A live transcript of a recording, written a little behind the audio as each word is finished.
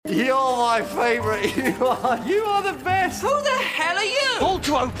my favourite. You are the best. Who the hell are you? Paul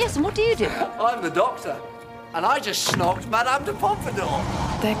to open. Yes, and what do you do? I'm the doctor. And I just snogged Madame de Pompadour.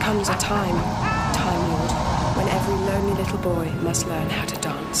 There comes a time, Time Lord, when every lonely little boy must learn how to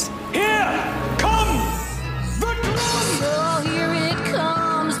dance. Here come the drums. So here it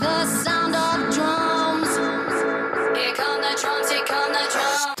comes, the sound of drums. Here come the drums, here come the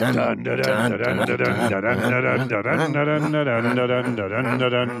drums.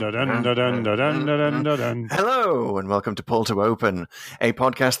 Hello, and welcome to Pull to Open, a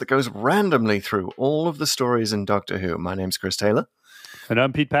podcast that goes randomly through all of the stories in Doctor Who. My name's Chris Taylor. And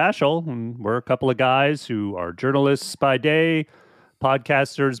I'm Pete Paschal, and we're a couple of guys who are journalists by day,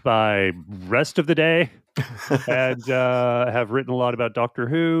 podcasters by rest of the day, and have written a lot about Doctor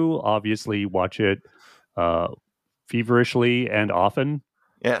Who, obviously watch it feverishly and often.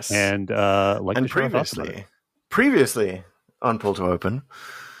 Yes. And previously on Pull to Open,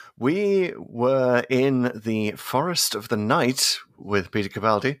 we were in the Forest of the Night with Peter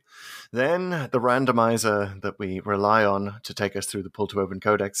Capaldi. Then the randomizer that we rely on to take us through the Pull to Open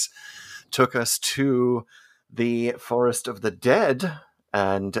Codex took us to the Forest of the Dead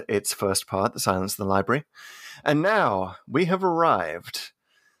and its first part, The Silence in the Library. And now we have arrived,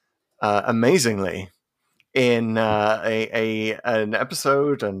 amazingly, in an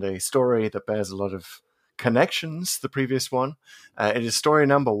episode and a story that bears a lot of connections, the previous one. It is story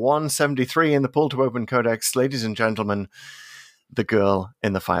number 173 in the Pull to Open Codex. Ladies and gentlemen, The Girl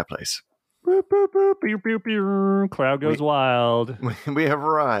in the Fireplace. Boop, boop, boop, pew, pew, pew. Crowd goes wild. We have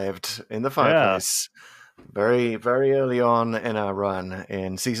arrived in the Fireplace very, very early on in our run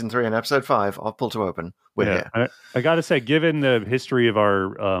in Season 3 and Episode 5 of Pull to Open. We're here. I got to say, given the history of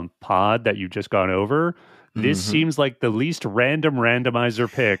our pod that you've just gone over, this seems like the least random randomizer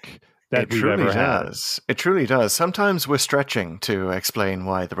pick that we've ever had. It truly does. Sometimes we're stretching to explain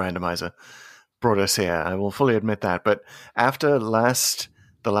why the randomizer brought us here. I will fully admit that. But after the last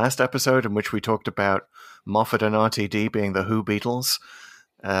episode in which we talked about Moffat and RTD being the Who Beatles,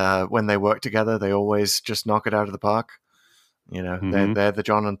 when they work together, they always just knock it out of the park. You know, they're the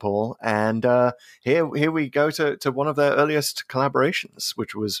John and Paul. And here we go to one of their earliest collaborations,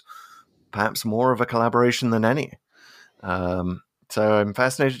 which was perhaps more of a collaboration than any. So I'm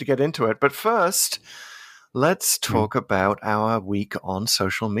fascinated to get into it. But first, let's talk about our week on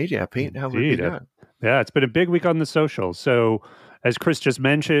social media. Pete, how are you doing? Yeah, it's been a big week on the socials. So as Chris just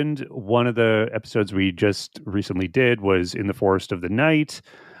mentioned, one of the episodes we just recently did was In the Forest of the Night.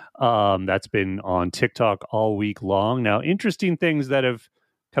 That's been on TikTok all week long. Now, interesting things that have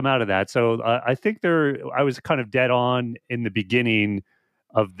come out of that. So I think I was kind of dead on in the beginning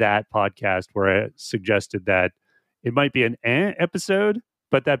of that podcast where I suggested that it might be an episode,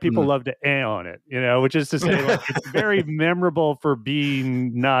 but that people love to on it, which is to say like, it's very memorable for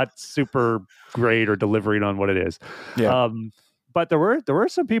being not super great or delivering on what it is. Yeah. But there were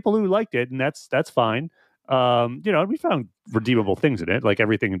some people who liked it, and that's fine. We found redeemable things in it, like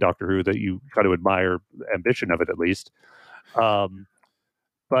everything in Doctor Who that you got to admire the ambition of it at least.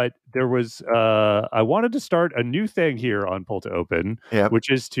 But there was, I wanted to start a new thing here on Pull to Open,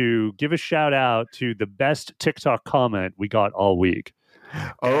 which is to give a shout out to the best TikTok comment we got all week.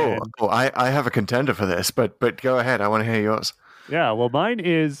 I have a contender for this, but go ahead. I want to hear yours. Yeah, well, mine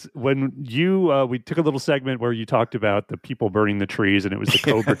is when we took a little segment where you talked about the people burning the trees, and it was the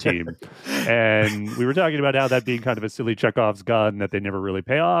Cobra team. And we were talking about how that being kind of a silly Chekhov's gun that they never really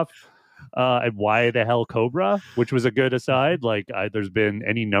pay off. And why the hell Cobra, which was a good aside. Like there's been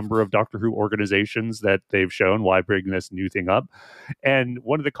any number of Doctor Who organizations that they've shown why bring this new thing up. And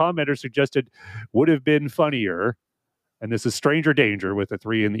one of the commenters suggested would have been funnier, and this is Stranger Danger with a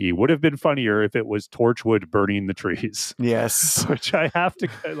 3 in the E, would have been funnier if it was Torchwood burning the trees. Yes. Which I have to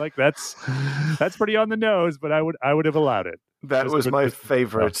like, that's pretty on the nose, but I would have allowed it. That was my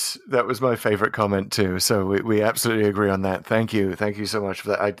favorite. That was my favorite comment too. So we absolutely agree on that. Thank you so much for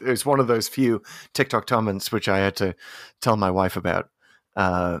that. It was one of those few TikTok comments which I had to tell my wife about,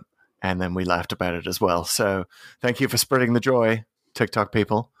 and then we laughed about it as well. So thank you for spreading the joy, TikTok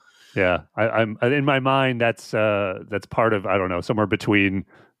people. Yeah, I'm in my mind. That's part of, I don't know, somewhere between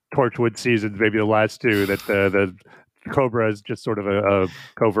Torchwood seasons, maybe the last two. That the Cobra is just sort of a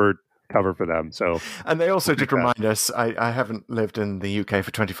covert cover for them. So, and they also did remind us, I haven't lived in the UK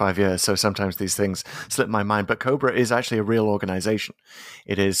for 25 years, so sometimes these things slip my mind, but Cobra is actually a real organization.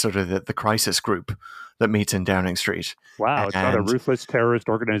 It is sort of the crisis group that meets in Downing Street. Wow, it's not a ruthless terrorist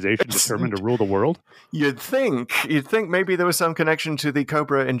organization determined to rule the world? You'd think maybe there was some connection to the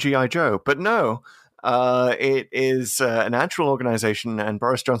Cobra in G.I. Joe, but no. It is an actual organization, and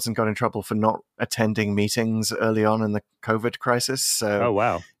Boris Johnson got in trouble for not attending meetings early on in the COVID crisis. So, oh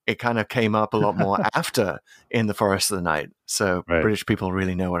wow! it kind of came up a lot more after In the Forest of the Night. So Right. British people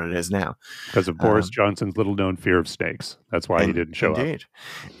really know what it is now. Because of Boris Johnson's little-known fear of snakes. That's why he didn't show up. Indeed.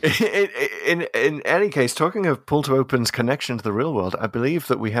 In any case, talking of Pull to Open's connection to the real world, I believe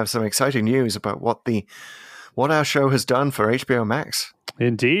that we have some exciting news about what our show has done for HBO Max.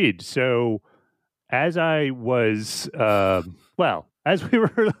 Indeed. So, as I was, as we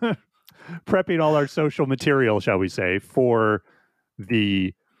were prepping all our social material, shall we say, for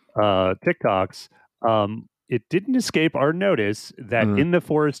the TikToks, it didn't escape our notice that In the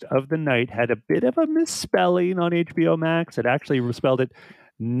Forest of the Night had a bit of a misspelling on HBO Max. It actually spelled it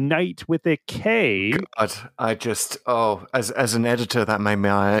night with a K. God, I just, as an editor, that made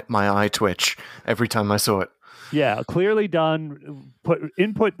my eye twitch every time I saw it. Yeah, clearly done.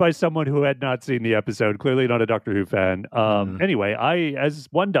 Input by someone who had not seen the episode. Clearly not a Doctor Who fan. Anyway, as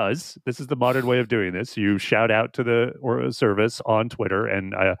one does, this is the modern way of doing this. You shout out to the service on Twitter,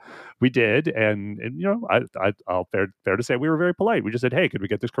 and we did. And I'll fair to say we were very polite. We just said, "Hey, could we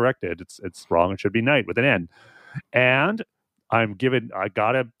get this corrected? It's wrong. It should be night with an N." And I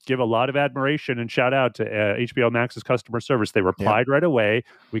gotta give a lot of admiration and shout out to HBO Max's customer service. They replied right away.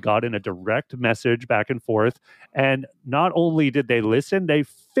 We got in a direct message back and forth, and not only did they listen, they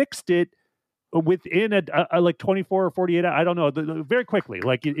fixed it within a like 24 or 48 hours. I don't know, very quickly.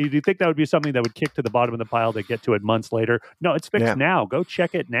 Like you think that would be something that would kick to the bottom of the pile to get to it months later. No, it's fixed now. Go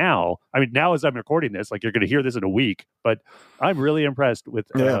check it now. I mean, now as I'm recording this, like you're going to hear this in a week, but I'm really impressed with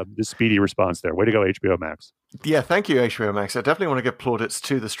the speedy response there. Way to go, HBO Max. Yeah, thank you, HBO Max. I definitely want to give plaudits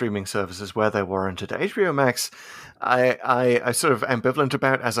to the streaming services where they're warranted. HBO Max, I sort of ambivalent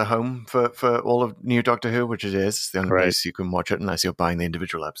about as a home for all of new Doctor Who, which it is. It's the only place you can watch it unless you're buying the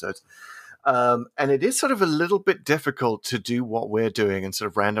individual episodes. And it is sort of a little bit difficult to do what we're doing and sort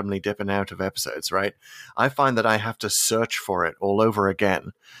of randomly dipping out of episodes, right? I find that I have to search for it all over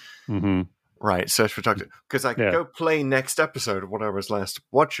again. Mm-hmm. Right, search for Doctor, because I can go play next episode of what I was last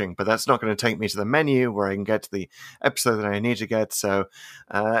watching, but that's not going to take me to the menu where I can get to the episode that I need to get. So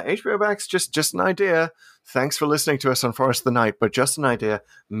HBO Max, just an idea. Thanks for listening to us on Forest of the Night, but just an idea.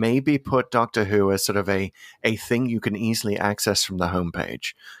 Maybe put Doctor Who as sort of a thing you can easily access from the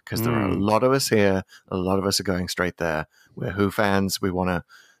homepage, because there are a lot of us here. A lot of us are going straight there. We're Who fans. We want to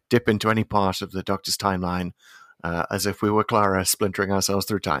dip into any part of the Doctor's timeline. As if we were Clara splintering ourselves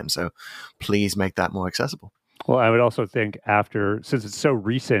through time. So please make that more accessible. Well, I would also think since it's so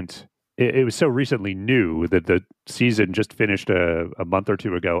recent, it was so recently new that the season just finished a month or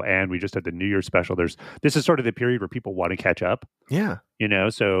two ago, and we just had the New Year's special. This is sort of the period where people want to catch up. Yeah.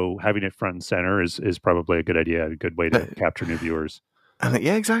 So having it front and center is probably a good idea, a good way to capture new viewers.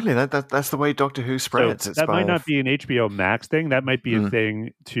 Yeah, exactly. That's the way Doctor Who spreads. So that might not be an HBO Max thing. That might be a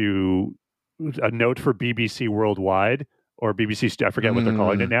thing a note for BBC Worldwide or BBC, I forget what they're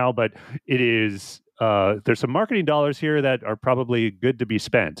calling it now, but it is, there's some marketing dollars here that are probably good to be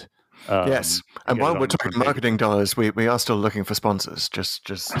spent. Yes. And while we're talking marketing dollars, we are still looking for sponsors. Just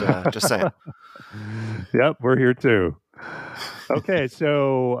saying. Yep, we're here too. Okay,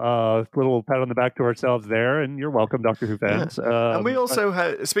 so little pat on the back to ourselves there, and you're welcome, Doctor Who fans. Yeah. And we also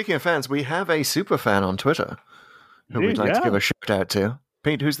have, speaking of fans, we have a super fan on Twitter who we'd like to give a shout out to.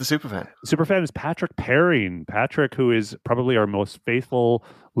 Pete, who's the superfan? Superfan is Patrick Perring. Patrick, who is probably our most faithful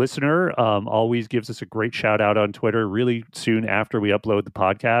listener, always gives us a great shout out on Twitter really soon after we upload the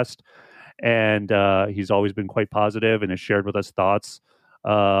podcast. And he's always been quite positive and has shared with us thoughts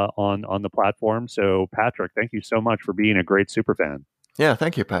on the platform. So, Patrick, thank you so much for being a great superfan. Yeah,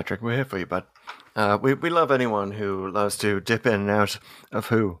 thank you, Patrick. We're here for you, bud. We love anyone who loves to dip in and out of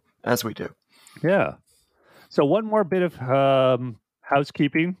Who, as we do. Yeah. So one more bit of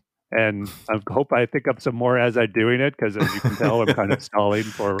housekeeping, and I hope I pick up some more as I'm doing it, because as you can tell, I'm kind of stalling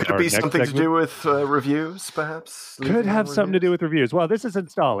for Could our it be next something segment. to do with reviews, perhaps? Could have something to do with reviews. Well, this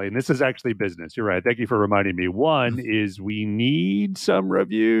isn't stalling. This is actually business. You're right. Thank you for reminding me. One is we need some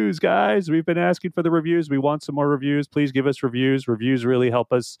reviews, guys. We've been asking for the reviews. We want some more reviews. Please give us reviews. Reviews really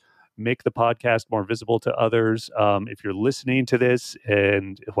help us make the podcast more visible to others. If you're listening to this,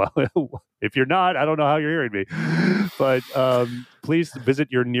 and well, if you're not, I don't know how you're hearing me, but please visit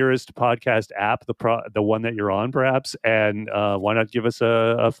your nearest podcast app, the one that you're on, perhaps, and why not give us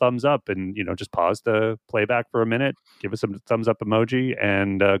a thumbs up, and just pause the playback for a minute, give us some thumbs up emoji,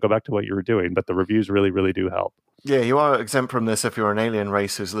 and go back to what you were doing. But the reviews really, really do help. Yeah, you are exempt from this if you're an alien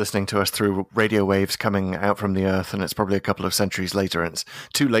race who's listening to us through radio waves coming out from the Earth, and it's probably a couple of centuries later, and it's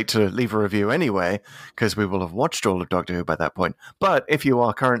too late to leave a review anyway, because we will have watched all of Doctor Who by that point. But if you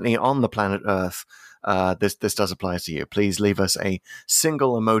are currently on the planet Earth, this does apply to you. Please leave us a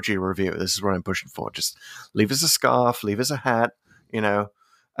single emoji review. This is what I'm pushing for. Just leave us a scarf, leave us a hat,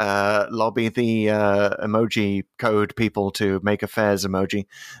 lobby the emoji code people to make a fairs emoji.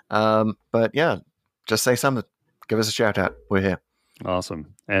 But yeah, just say something. Give us a shout out. We're here.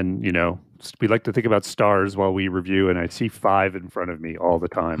 Awesome. And, we like to think about stars while we review, and I see 5 in front of me all the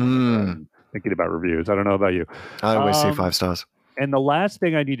time whenever I'm thinking about reviews. I don't know about you. I always see 5 stars. And the last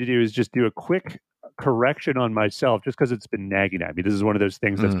thing I need to do is just do a quick correction on myself, just because it's been nagging at me. This is one of those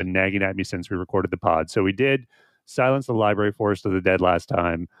things that's been nagging at me since we recorded the pod. So we did Silence the Library, Forest of the Dead last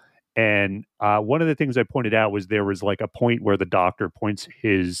time. And one of the things I pointed out was there was like a point where the doctor points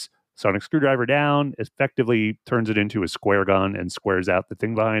his sonic screwdriver down, effectively turns it into a square gun and squares out the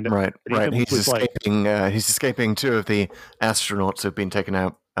thing behind it. Right. He's escaping 2 of the astronauts who've been taken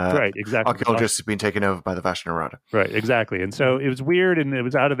out. Right, exactly. Archaeologists have been taken over by the Vashnarada. Right, exactly. And so it was weird, and it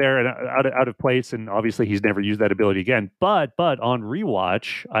was out of there and out of place, and obviously he's never used that ability again. But on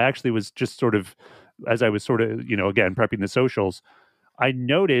rewatch, I actually was just sort of, as I was sort of, again, prepping the socials, I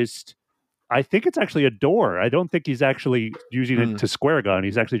noticed, I think it's actually a door. I don't think he's actually using it to square gun.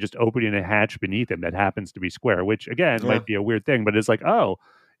 He's actually just opening a hatch beneath him that happens to be square, which, again, might be a weird thing. But it's like, oh,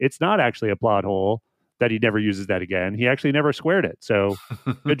 it's not actually a plot hole that he never uses that again. He actually never squared it. So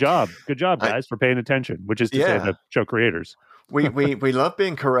good job. Good job, guys, for paying attention, which is to say the show creators. we love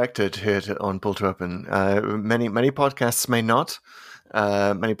being corrected here on Pull to Open. Many podcasts may not.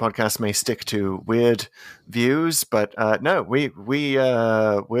 Many podcasts may stick to weird views, but no,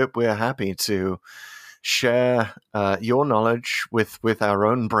 we're happy to share your knowledge with our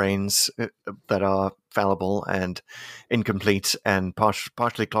own brains that are fallible and incomplete and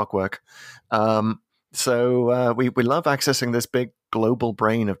partially clockwork. So we love accessing this big global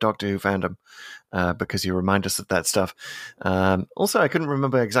brain of Doctor Who fandom because you remind us of that stuff. Also, I couldn't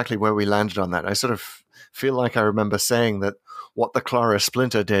remember exactly where we landed on that. I sort of feel like I remember saying that what the Clara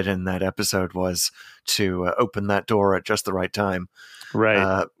Splinter did in that episode was to open that door at just the right time.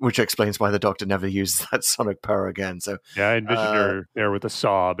 Right. Which explains why the Doctor never used that sonic power again. So yeah, I envisioned her there with a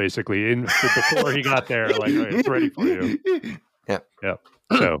saw, basically, before he got there, like, right, it's ready for you. Yeah.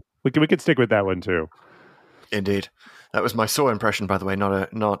 So we could stick with that one too. Indeed. That was my saw impression, by the way,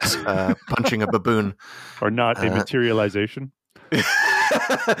 not punching a baboon. Or not a materialization.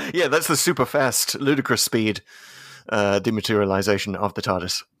 Yeah, that's the super fast, ludicrous speed dematerialization of the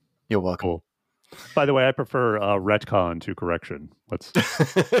TARDIS. You're welcome. Cool. By the way, I prefer retcon to correction. Let's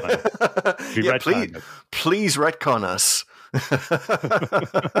please retcon us.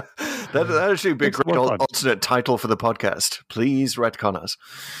 That should be a great alternate title for the podcast. Please retcon us.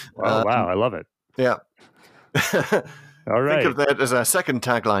 Wow, I love it. Yeah. All right. Think of that as our second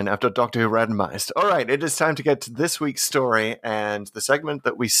tagline after Doctor Who Randomized. All right, it is time to get to this week's story and the segment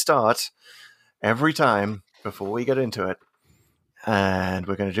that we start every time before we get into it. And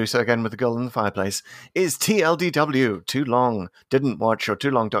we're going to do so again with The Girl in the Fireplace. Is TLDW, Too Long Didn't Watch, or Too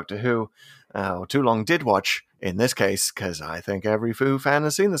Long Doctor Who, or Too Long Did Watch, in this case, because I think every Who fan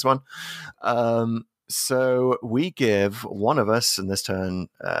has seen this one. So we give one of us, and this turn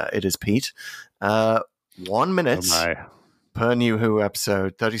it is Pete, 1 minute per new Who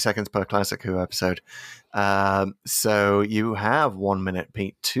episode, 30 seconds per classic Who episode. So you have 1 minute,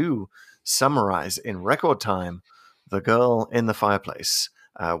 Pete, to summarize in record time The Girl in the Fireplace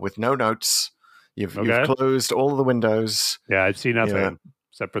with no notes. You've closed all of the windows. Yeah, I've seen nothing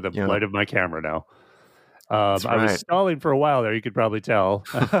except for the light of my camera now. I was right. stalling for a while there, you could probably tell.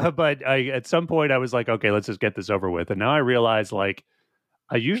 But at some point I was like, okay, let's just get this over with. And now I realize, like,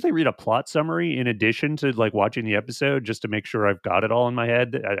 I usually read a plot summary in addition to like watching the episode just to make sure I've got it all in my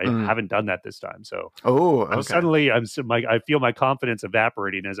head. I haven't done that this time. So suddenly I feel my confidence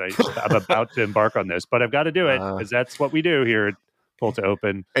evaporating as I'm about to embark on this, but I've got to do it because that's what we do here at Pull to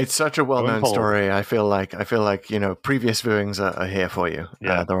Open. It's such a well-known story. I feel like previous viewings are here for you.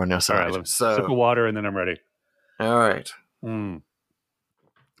 Yeah, they're on your side. All right, sip of water and then I'm ready. All right.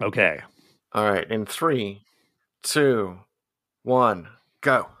 Okay. All right. In 3, 2, 1.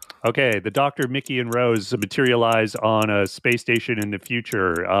 Go. Okay, the Doctor, Mickey, and Rose materialize on a space station in the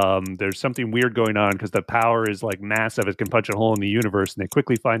future. There's something weird going on because the power is like massive. It can punch a hole in the universe, and they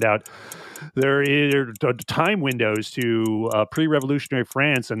quickly find out there are time windows to pre-revolutionary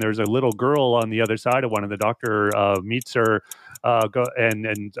France, and there's a little girl on the other side of one, and the Doctor meets her,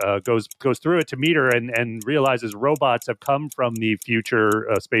 goes through it to meet her, and realizes robots have come from the future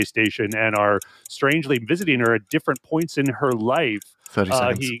space station and are strangely visiting her at different points in her life. 30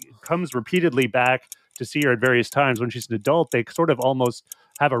 seconds. He comes repeatedly back to see her at various times. When she's an adult, they sort of almost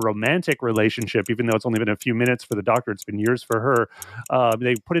have a romantic relationship, even though it's only been a few minutes for the Doctor. It's been years for her.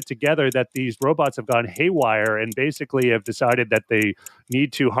 They put it together that these robots have gone haywire and basically have decided that they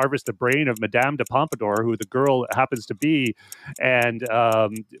need to harvest the brain of Madame de Pompadour, who the girl happens to be, and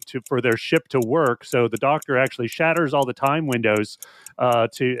for their ship to work. So the Doctor actually shatters all the time windows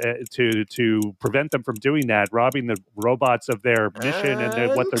to prevent them from doing that, robbing the robots of their mission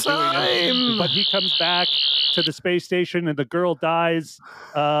and what they're doing. But he comes back to the space station, and the girl dies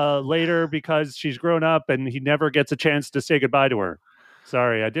later because she's grown up, and he never gets a chance to say goodbye to her.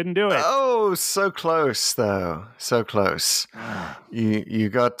 Sorry, I didn't do it. Oh, so close though. So close. You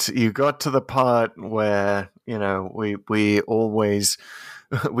got to the part where, we always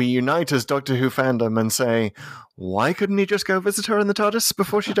we unite as Doctor Who fandom and say, why couldn't he just go visit her in the TARDIS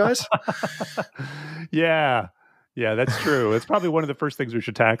before she dies? Yeah, that's true. It's probably one of the first things we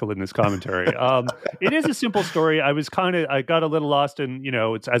should tackle in this commentary. It is a simple story. I got a little lost in,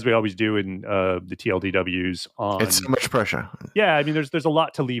 it's as we always do in the TLDWs. It's so much pressure. Yeah, I mean, there's a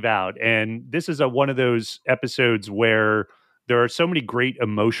lot to leave out, and this is one of those episodes where there are so many great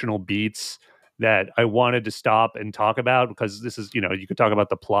emotional beats that I wanted to stop and talk about, because this is, you could talk about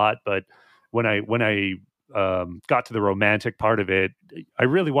the plot, but when I got to the romantic part of it, I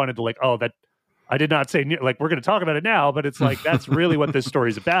really wanted to I did not say we're going to talk about it now, but it's that's really what this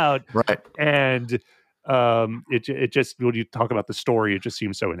story's about, right? And it just, when you talk about the story, it just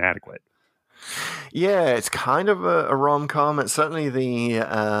seems so inadequate. Yeah, it's kind of a rom-com. It's certainly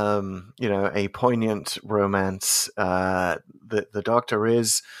a poignant romance. The Doctor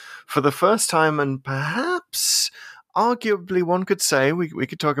is, for the first time, and perhaps arguably one could say, we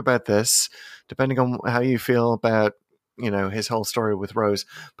could talk about this, depending on how you feel about, his whole story with Rose,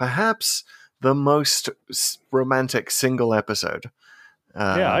 perhaps the most romantic single episode.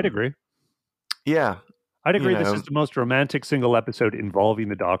 Yeah, I'd agree. Yeah. I'd agree this is the most romantic single episode involving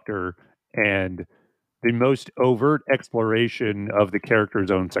the Doctor and the most overt exploration of the character's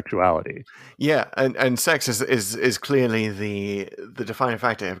own sexuality. Yeah, and sex is clearly the defining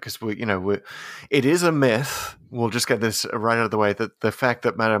factor, because it is a myth. We'll just get this right out of the way, that the fact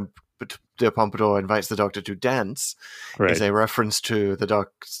that Madame de Pompadour invites the Doctor to dance is a reference to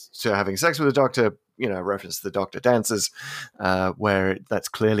to having sex with the Doctor. Reference to the Doctor dances, where that's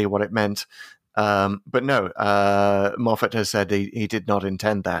clearly what it meant. But no, Moffat has said he did not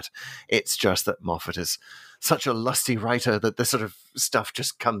intend that. It's just that Moffat is such a lusty writer that this sort of stuff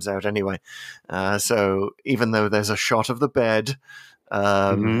just comes out anyway. So even though there's a shot of the bed,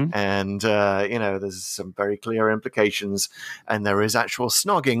 and there's some very clear implications, and there is actual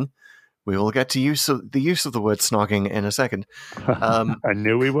snogging, we will get to the use of the word snogging in a second. I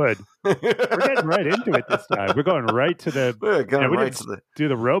knew we would. We're getting right into it this time. We're going right to the. We're going right to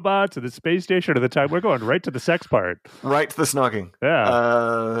the robots, to the space station, at the time. We're going right to the sex part. Right to the snogging.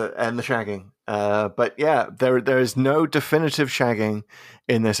 Yeah. And the shagging. But yeah, there is no definitive shagging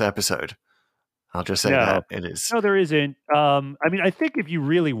in this episode. I'll just say that it is. No, there isn't. I mean, I think if you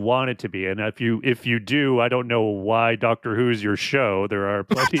really want it to be, and if you do, I don't know why Doctor Who's your show. There are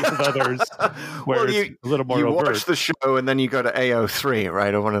plenty of others where it's a little more you overt. Watch the show and then you go to AO3,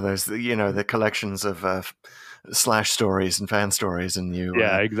 right, or one of those, the collections of slash stories and fan stories, and you.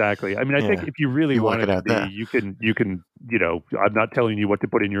 Yeah, exactly. I mean, I think if you really want it to be, you can. I'm not telling you what to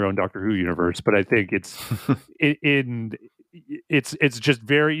put in your own Doctor Who universe, but I think it's It's just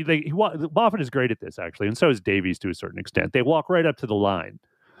very Moffat is great at this, actually, and so is Davies to a certain extent. They walk right up to the line,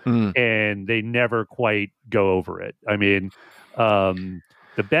 and they never quite go over it. I mean,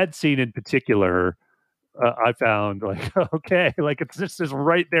 the bed scene in particular, I found okay, it's just is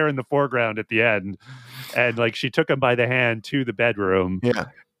right there in the foreground at the end, and she took him by the hand to the bedroom,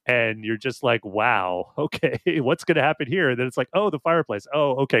 and you're just like, wow, okay, what's going to happen here? And then it's the fireplace.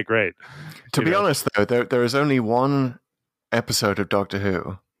 Oh, okay, great. To be honest, though, there is only one episode of Doctor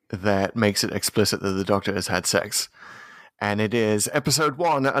Who that makes it explicit that the Doctor has had sex, and it is episode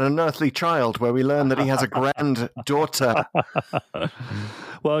 1, An Unearthly Child, where we learn that he has a granddaughter.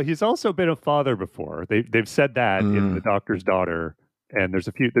 Well, he's also been a father before. They've said that in The Doctor's Daughter, and there's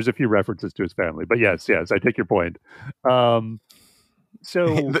a few references to his family. But yes, I take your point.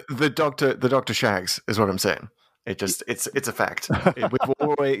 So the Doctor shags is what I'm saying. It's a fact.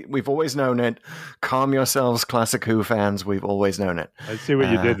 We've always known it. Calm yourselves, classic Who fans. We've always known it. I see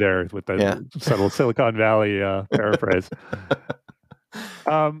what you did there with the subtle Silicon Valley paraphrase.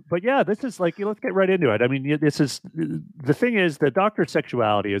 But yeah, this is let's get right into it. I mean, this is the thing is the Doctor's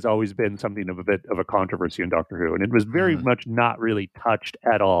sexuality has always been something of a bit of a controversy in Doctor Who, and it was very much not really touched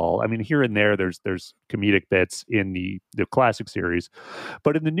at all. I mean, here and there, there's comedic bits in the classic series,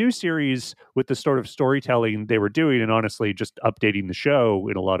 but in the new series, with the sort of storytelling they were doing, and honestly, just updating the show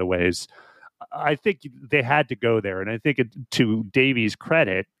in a lot of ways, I think they had to go there, and I think to Davy's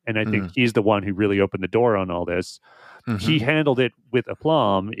credit, and I think he's the one who really opened the door on all this. He handled it with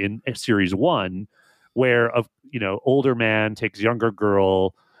aplomb in series 1, where older man takes younger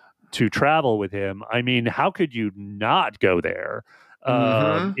girl to travel with him. I mean, how could you not go there?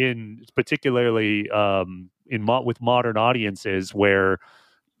 In particularly with modern audiences, where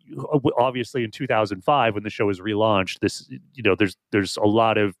obviously in 2005 when the show was relaunched, there's a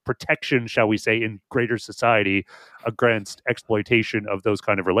lot of protection, shall we say, in greater society against exploitation of those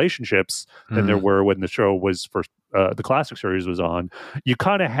kind of relationships than there were when the show was first, the classic series was on. You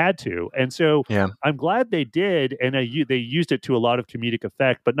kind of had to, and so I'm glad they did, and they used it to a lot of comedic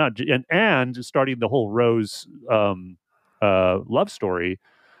effect, but not and starting the whole Rose love story,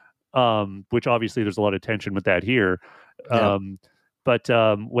 which obviously there's a lot of tension with that here. But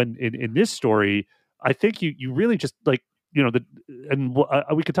when in this story, I think you really just we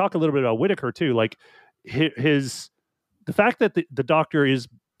could talk a little bit about Whitaker too, like the fact that the Doctor has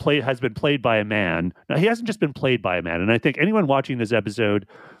been played by a man. Now, he hasn't just been played by a man, and I think anyone watching this episode,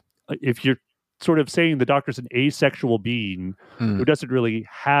 if you're sort of saying the Doctor's an asexual being who doesn't really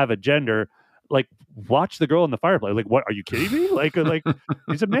have a gender, like, watch The Girl in the Fireplace. Like, what, are you kidding me? Like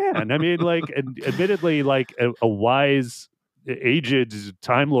he's a man. I mean, like, and admittedly, like a wise, aged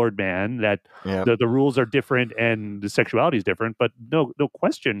Time Lord man, that the rules are different and the sexuality is different, but no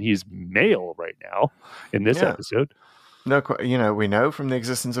question he's male right now in this episode. No, we know from the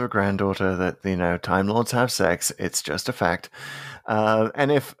existence of a granddaughter that, Time Lords have sex. It's just a fact.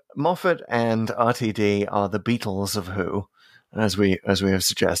 And if Moffat and RTD are the Beatles of Who, as we have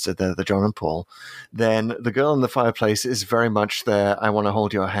suggested, they're the John and Paul, then The Girl in the Fireplace is very much their I Want to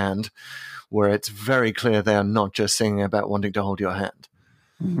Hold Your Hand, where it's very clear they are not just singing about wanting to hold your hand.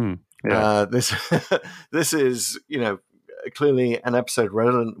 This is, clearly an episode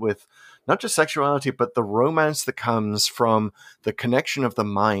redolent with not just sexuality, but the romance that comes from the connection of the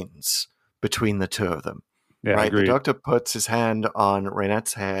minds between the two of them. Yeah, right? The Doctor puts his hand on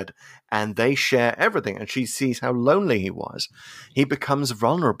Reinette's head, and they share everything, and she sees how lonely he was. He becomes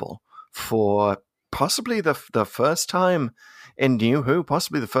vulnerable for possibly the first time in New Who,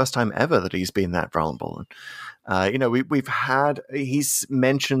 possibly the first time ever that he's been that vulnerable. He's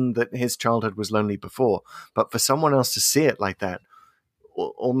mentioned that his childhood was lonely before, but for someone else to see it like that,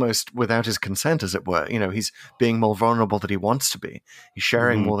 almost without his consent, as it were, he's being more vulnerable than he wants to be. He's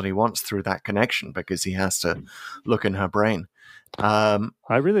sharing more than he wants through that connection because he has to look in her brain. I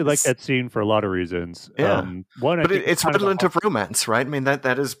really like that scene for a lot of reasons. It's redolent of romance, right? I mean,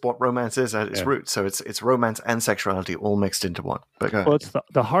 that is what romance is at its root. So it's romance and sexuality all mixed into one. But well, it's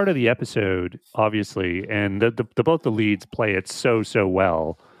the heart of the episode, obviously, and both the leads play it so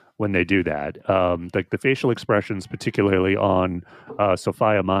well when they do that. Like the facial expressions, particularly on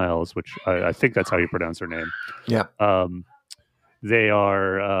Sophia Miles, which I think that's how you pronounce her name. Yeah. They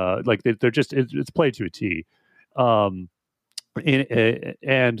are they're just it's played to a T. And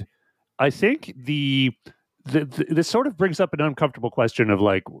I think this sort of brings up an uncomfortable question of,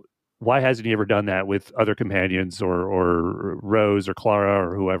 like, why hasn't he ever done that with other companions or Rose or Clara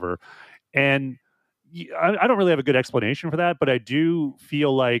or whoever? And I don't really have a good explanation for that, but I do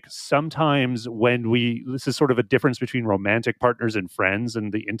feel like sometimes this is sort of a difference between romantic partners and friends,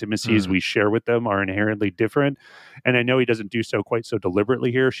 and the intimacies we share with them are inherently different. And I know he doesn't do so quite so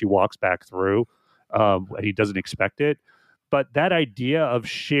deliberately here. She walks back through, and he doesn't expect it. But that idea of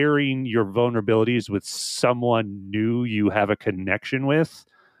sharing your vulnerabilities with someone new you have a connection with,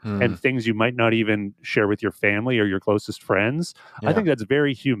 and things you might not even share with your family or your closest friends, I think that's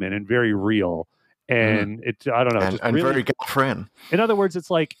very human and very real. And I don't know. And really, very good friend. In other words, it's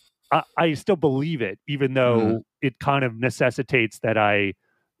like, I still believe it, even though it kind of necessitates that I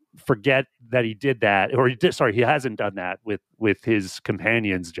forget that he did that, or he hasn't done that with his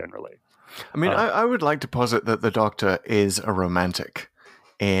companions generally. I mean, I would like to posit that the Doctor is a romantic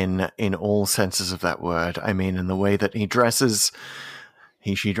in all senses of that word. I mean, in the way that he dresses,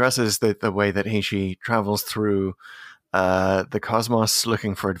 she dresses, the way that she travels through the cosmos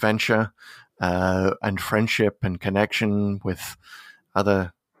looking for adventure and friendship and connection with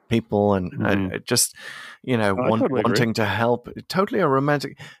other people, and just, wanting to help. Totally a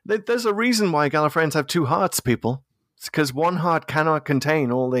romantic. There's a reason why Gallifreyans have two hearts, people. It's because one heart cannot contain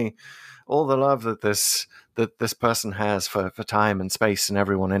all the love that this person has for time and space and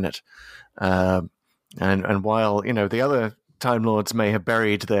everyone in it. And while, the other Time Lords may have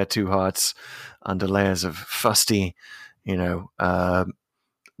buried their two hearts under layers of fusty,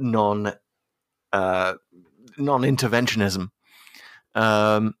 non-interventionism,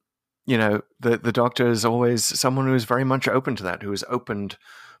 the Doctor is always someone who is very much open to that, who is opened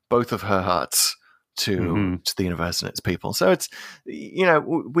both of her hearts to the universe and its people. So it's,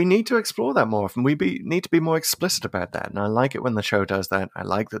 we need to explore that more often. Need to be more explicit about that. And I like it when the show does that. I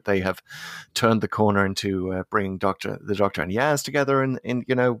like that they have turned the corner into bringing the Doctor and Yaz together in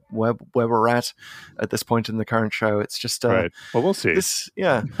where we're at this point in the current show. It's just right. Well, we'll see.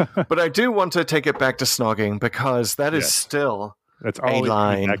 But I do want to take it back to snogging, because that is still that's a always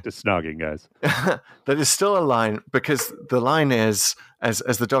line. Back to snogging, guys. That is still a line, because the line is as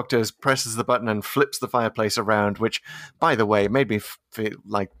the Doctor presses the button and flips the fireplace around, which, by the way, made me feel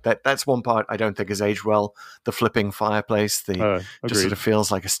like that's one part I don't think has aged well. The flipping fireplace, just sort of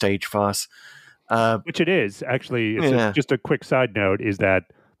feels like a stage farce. Which it is, actually. Just a quick side note is that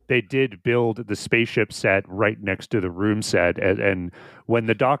they did build the spaceship set right next to the room set, and when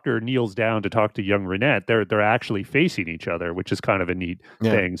the Doctor kneels down to talk to young Renette, they're actually facing each other, which is kind of a neat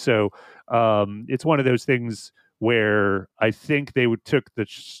thing. So it's one of those things where I think they took the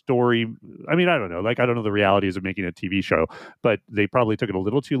story. I mean, I don't know. I don't know the realities of making a TV show, but they probably took it a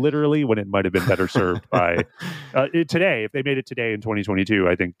little too literally when it might have been better served by today. If they made it today in 2022,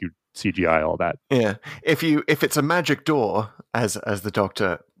 I think you'd CGI all that. Yeah. If it's a magic door, as the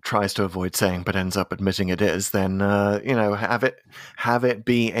Doctor tries to avoid saying but ends up admitting it is, then have it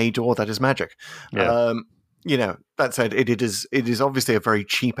be a door that is magic. That said, it is obviously a very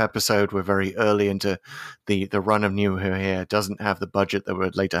cheap episode. We're very early into the run of New Who here. It doesn't have the budget that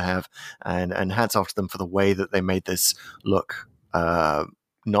we'd later have, and hats off to them for the way that they made this look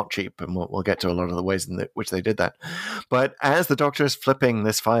not cheap, and we'll get to a lot of the ways in which they did that. But as the Doctor is flipping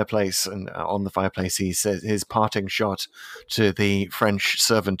this fireplace, and on the fireplace he says his parting shot to the French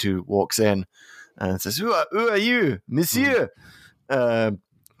servant who walks in and says, who are you, monsieur?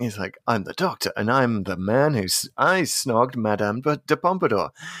 He's like, I'm the Doctor, and I'm the man I snogged Madame de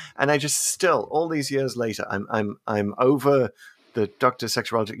Pompadour. And I just still, all these years later, I'm over the Doctor's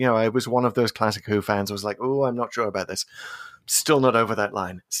sexuality. I was one of those classic Who fans who was like, oh, I'm not sure about this. Still not over that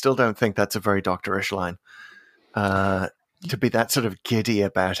line. Still don't think that's a very Doctorish line. To be that sort of giddy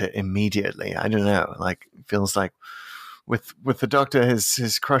about it immediately, I don't know. It feels like with the Doctor,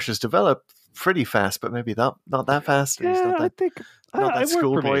 his crushes develop pretty fast, but maybe not that fast. I think not that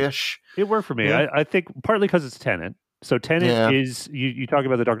schoolboyish. It worked for me. Yeah. I think partly because it's Tennant. So Tennant is, you talk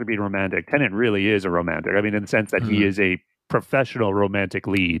about the Doctor being romantic. Tennant really is a romantic. I mean, in the sense that he is a professional romantic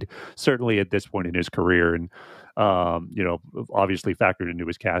lead, certainly at this point in his career, and obviously factored into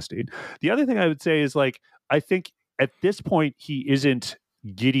his casting. The other thing I would say is, I think at this point he isn't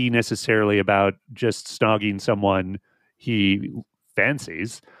giddy necessarily about just snogging someone he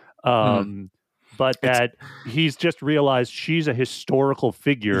fancies. But that he's just realized she's a historical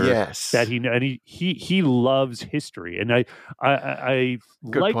figure. Yes, that he loves history, and I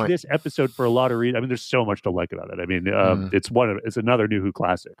like point. This episode for a lot of reasons. I mean, there's so much to like about it. I mean, it's another New Who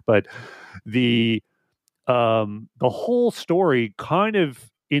classic, but the whole story kind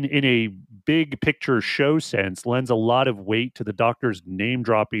of in a big picture show sense lends a lot of weight to the Doctor's name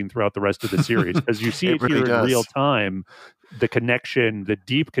dropping throughout the rest of the series, because you see it really here does. in real time. The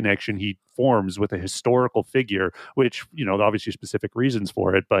deep connection he forms with a historical figure, which, obviously specific reasons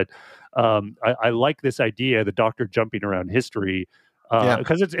for it. But I like this idea, the Doctor jumping around history,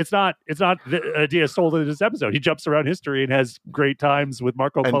 because it's not the idea sold in this episode. He jumps around history and has great times with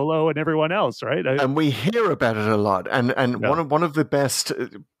Marco Polo and everyone else, right? And we hear about it a lot. And one of the best,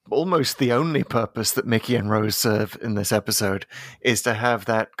 almost the only purpose that Mickey and Rose serve in this episode is to have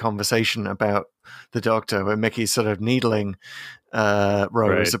that conversation about the Doctor, where Mickey's sort of needling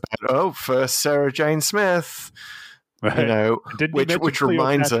Rose about, first Sarah Jane Smith, which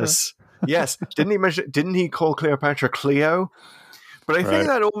reminds us. Yes, didn't he call Cleopatra Cleo? But I think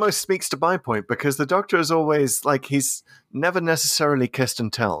that almost speaks to my point, because the Doctor is always he's never necessarily kissed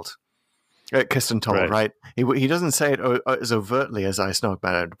and told, right? He doesn't say it as overtly as I snog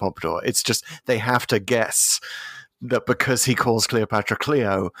Madame de Pompadour. It's just they have to guess that because he calls Cleopatra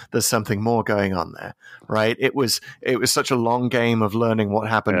Cleo, there's something more going on there, right? It was such a long game of learning what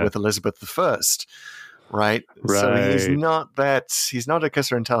happened with Elizabeth I. Right. So he's not a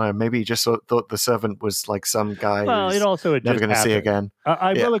kisser and teller. Maybe he just thought the servant was like some guy who's never going to see again.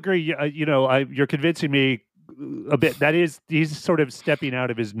 I will agree. You're convincing me a bit. That is, he's sort of stepping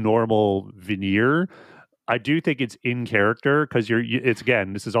out of his normal veneer. I do think it's in character, because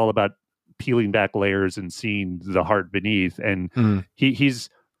this is all about peeling back layers and seeing the heart beneath. And he's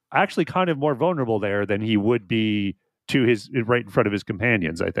actually kind of more vulnerable there than he would be to his right in front of his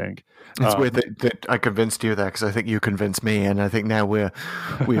companions, I think. It's weird that I convinced you there, because I think you convinced me, and I think now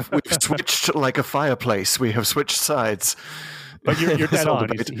we've switched like a fireplace. We have switched sides. But you're dead on.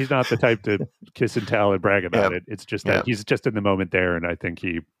 He's not the type to kiss and tell and brag about it. It's just that he's just in the moment there, and I think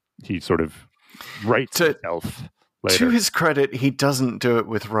he he sort of writes himself later. To his credit, he doesn't do it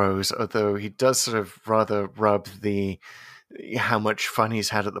with Rose, although he does sort of rather rub the how much fun he's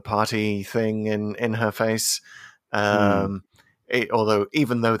had at the party thing in her face. Although,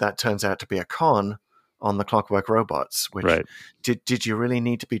 even though that turns out to be a con on the Clockwork Robots, which did you really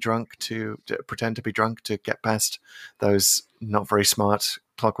need to be drunk to pretend to be drunk to get past those not very smart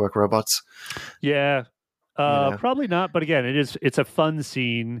Clockwork Robots? Yeah, probably not. But again, it's a fun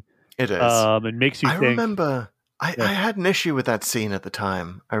scene. It is. It makes you think. Remember, I had an issue with that scene at the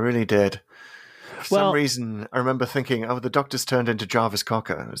time. I really did. For some reason, I remember thinking, the Doctor's turned into Jarvis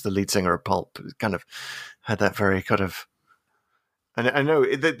Cocker, who's the lead singer of Pulp. It kind of had that very kind of... And I know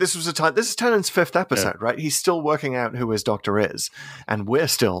this was a time. This is Tennant's 5th episode, right? He's still working out who his Doctor is, and we're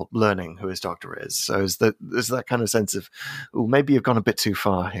still learning who his Doctor is. So there's that kind of sense of, maybe you've gone a bit too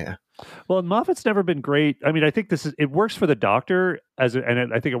far here. Well, Moffat's never been great. I mean, I think it works for the Doctor I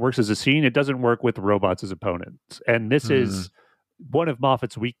think it works as a scene. It doesn't work with robots as opponents, and this is one of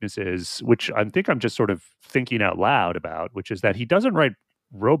Moffat's weaknesses, which I think I'm just sort of thinking out loud about, which is that he doesn't write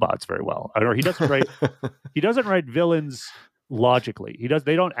robots very well, or he doesn't write villains logically.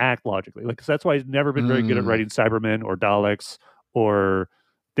 They don't act logically. Like, so that's why he's never been very good at writing Cybermen or Daleks, or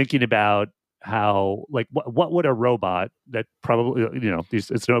thinking about how, like, what would a robot that probably,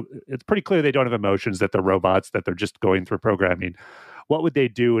 it's pretty clear they don't have emotions, that they're robots, that they're just going through programming. What would they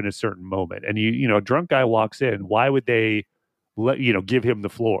do in a certain moment? And a drunk guy walks in, why would they give him the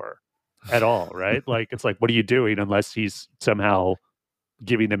floor at all, right? Like, it's like, what are you doing, unless he's somehow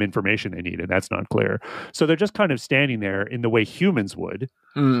giving them information they need, and that's not clear. So they're just kind of standing there in the way humans would.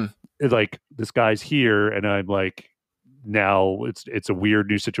 Like, this guy's here, and I'm like, now it's a weird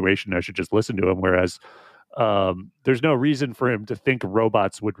new situation, I should just listen to him. Whereas there's no reason for him to think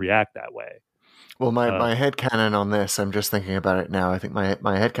robots would react that way. Well, my headcanon on this, I'm just thinking about it now, I think my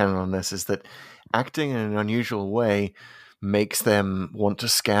headcanon on this is that acting in an unusual way makes them want to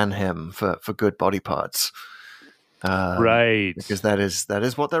scan him for good body parts. Right, because that is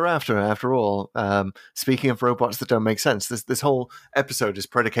what they're after all. Speaking of robots that don't make sense, this whole episode is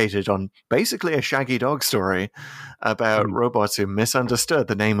predicated on basically a Shaggy Dog story about robots who misunderstood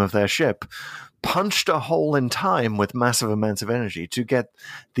the name of their ship, punched a hole in time with massive amounts of energy to get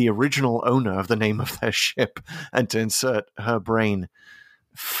the original owner of the name of their ship, and to insert her brain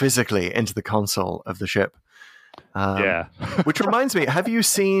physically into the console of the ship. Which reminds me, have you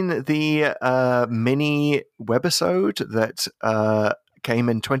seen the mini webisode that came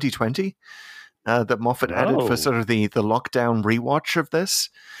in 2020 that Moffat added for sort of the lockdown rewatch of this?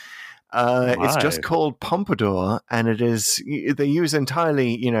 It's just called Pompadour, and it is, they use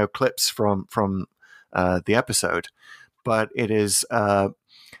entirely clips from the episode, but it is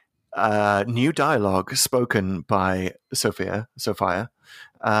new dialogue spoken by Sophia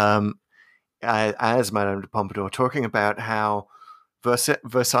as Madame de Pompadour, talking about how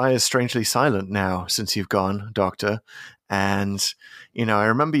Versailles is strangely silent now since you've gone, Doctor. And, I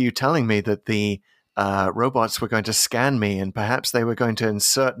remember you telling me that the robots were going to scan me, and perhaps they were going to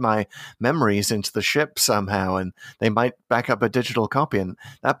insert my memories into the ship somehow, and they might back up a digital copy, and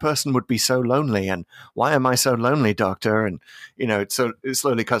that person would be so lonely. And why am I so lonely, Doctor? And, so it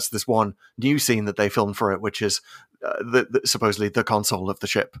slowly cuts to this one new scene that they filmed for it, which is supposedly the console of the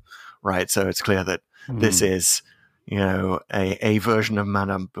ship, right? So it's clear that this is, a version of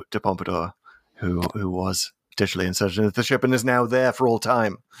Madame de Pompadour who was digitally inserted into the ship and is now there for all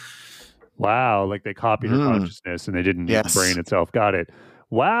time. Wow, like they copied her consciousness and they didn't need the brain itself. Got it.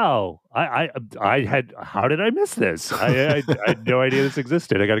 Wow, I had. How did I miss this? I had no idea this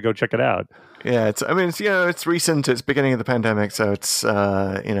existed. I got to go check it out. Yeah, it's recent. It's beginning of the pandemic, so it's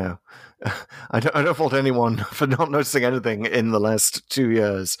I don't fault anyone for not noticing anything in the last 2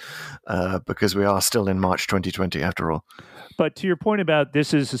 years, because we are still in March 2020 after all. But to your point about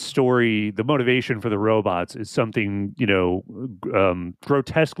this is a story, the motivation for the robots is something,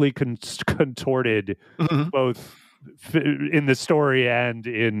 grotesquely contorted, both in the story and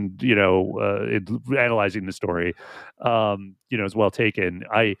in, in analyzing the story, is well taken.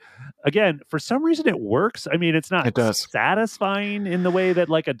 Again, for some reason it works. I mean, it's not satisfying in the way that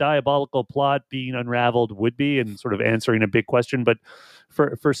like a diabolical plot being unraveled would be, and sort of answering a big question. But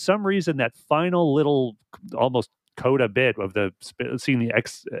for some reason, that final little almost coda bit of seeing the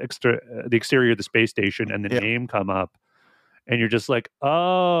exterior of the space station and the name come up, and you're just like,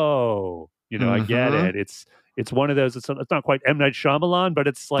 oh, I get it. It's one of those. It's not quite M. Night Shyamalan, but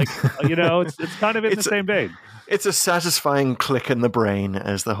it's like it's kind of in the same vein. It's a satisfying click in the brain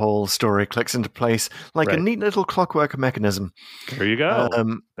as the whole story clicks into place, like a neat little clockwork mechanism. There you go.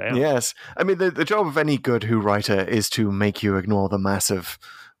 Yes, I mean the job of any good Who writer is to make you ignore the massive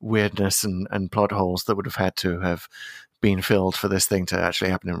weirdness and plot holes that would have had to have been filled for this thing to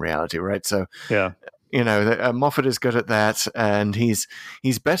actually happen in reality, right? So, Yeah. Moffat is good at that, and he's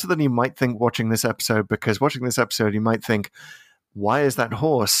better than you might think watching this episode, because watching this episode, you might think, why is that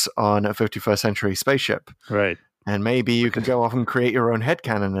horse on a 51st century spaceship? Right. And maybe you can go off and create your own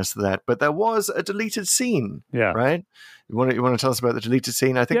headcanon as to that. But there was a deleted scene, right? You want to tell us about the deleted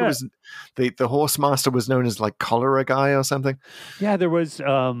scene? I think it was the horse master was known as like Cholera Guy or something. Yeah, there was.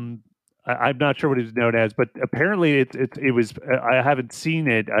 I'm not sure what it's known as, but apparently it was. I haven't seen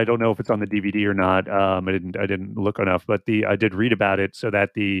it. I don't know if it's on the DVD or not. I didn't look enough, but I did read about it. So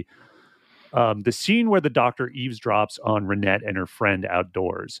that the scene where the doctor eavesdrops on Renette and her friend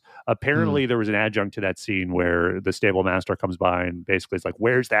outdoors. Apparently, there was an adjunct to that scene where the stable master comes by and basically is like,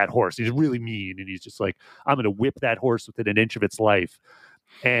 "Where's that horse?" He's really mean, and he's just like, "I'm going to whip that horse within an inch of its life,"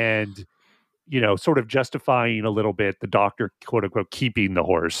 and sort of justifying a little bit the doctor, quote unquote, keeping the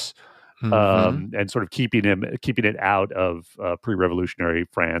horse. And sort of keeping it out of pre-revolutionary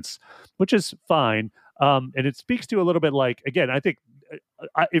France, which is fine. And it speaks to a little bit like, again, I think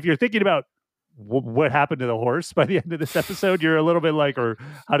if you're thinking about what happened to the horse by the end of this episode, you're a little bit like, or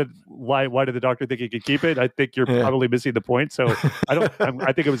why did the doctor think he could keep it? I think you're probably missing the point. So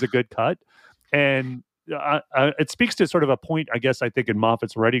I think it was a good cut. And it speaks to sort of a point, I guess, I think in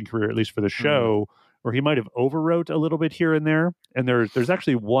Moffat's writing career, at least for the show, where he might have overwrote a little bit here and there. And there's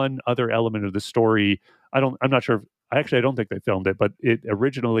actually one other element of the story. I'm not sure. I don't think they filmed it, but it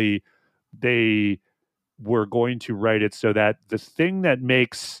originally they were going to write it so that the thing that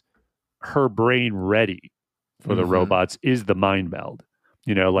makes her brain ready for the robots is the mind meld.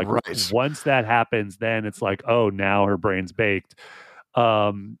 Once that happens, then it's like, oh, now her brain's baked.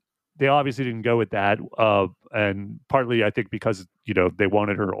 They obviously didn't go with that, and partly I think because they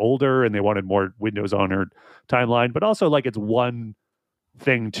wanted her older and they wanted more windows on her timeline, but also like it's one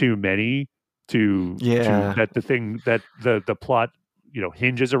thing too many to that the thing that the plot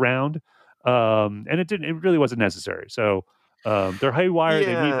hinges around, and it really wasn't necessary. So they're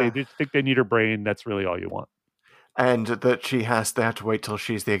haywire. They think they need her brain. That's really all you want. And that they have to wait till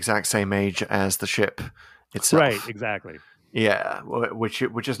she's the exact same age as the ship itself. Right, exactly. Yeah, which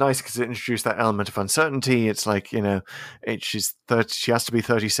is nice because it introduced that element of uncertainty. It's like, she has to be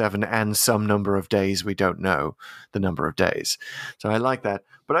 37 and some number of days. We don't know the number of days. So I like that.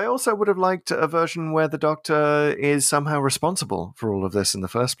 But I also would have liked a version where the Doctor is somehow responsible for all of this in the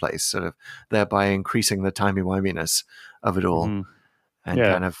first place, sort of thereby increasing the timey-wiminess of it all and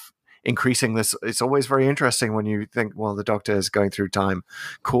kind of increasing this. It's always very interesting when you think, well, the Doctor is going through time,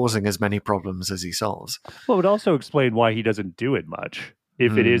 causing as many problems as he solves. Well, it would also explain why he doesn't do it much.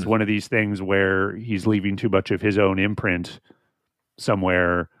 If it is one of these things where he's leaving too much of his own imprint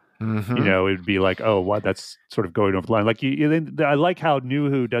somewhere, it would be like, oh, what? That's sort of going over the line. Like I like how New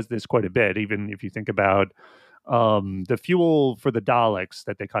Who does this quite a bit. Even if you think about the fuel for the Daleks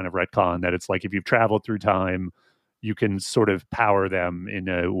that they kind of retcon, that it's like if you've traveled through time, you can sort of power them in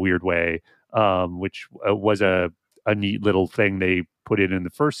a weird way, which was a neat little thing they put in the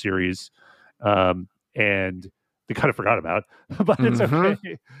first series, and they kind of forgot about, but it's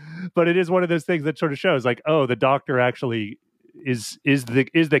okay. But it is one of those things that sort of shows, like, oh, the Doctor actually is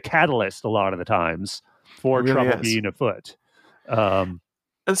the catalyst a lot of the times for trouble being afoot. And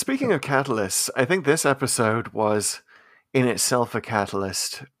speaking of catalysts, I think this episode was in itself a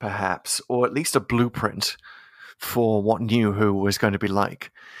catalyst, perhaps, or at least a blueprint for what New Who was going to be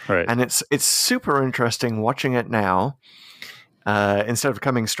like. Right. And it's super interesting watching it now, instead of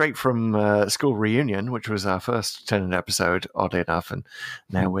coming straight from School Reunion, which was our first Tennant episode, oddly enough, and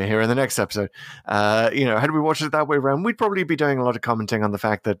now we're here in the next episode. Had we watched it that way around, we'd probably be doing a lot of commenting on the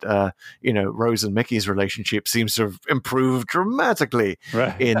fact that, Rose and Mickey's relationship seems to have improved dramatically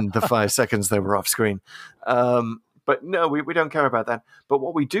in the 5 seconds they were off screen. But no, we don't care about that. But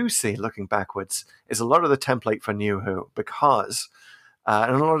what we do see, looking backwards, is a lot of the template for New Who, because,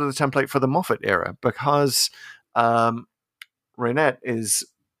 and a lot of the template for the Moffat era, because Renette is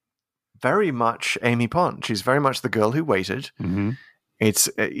very much Amy Pond. She's very much the girl who waited. Mm-hmm. It's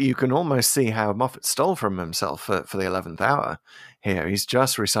you can almost see how Moffat stole from himself for the 11th hour here. He's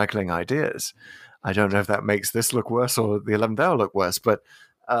just recycling ideas. I don't know if that makes this look worse or the 11th hour look worse, but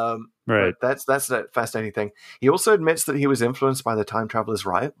right. But that's a fascinating thing. He also admits that he was influenced by the time traveler's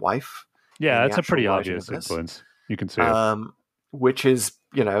wife. Yeah, that's a pretty obvious influence. You can see which is,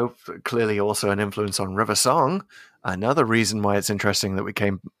 clearly also an influence on River Song. Another reason why it's interesting that we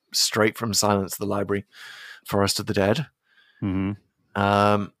came straight from Silence of the Library, Forest of the Dead. Mm-hmm.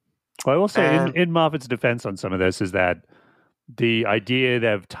 Well, I will say, in Moffat's defense on some of this, is that the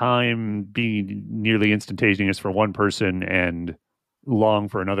idea of time being nearly instantaneous for one person and long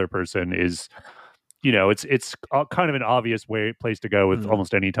for another person is, it's kind of an obvious place to go with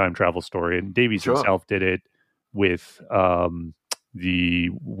almost any time travel story. And Davies Sure. himself did it with the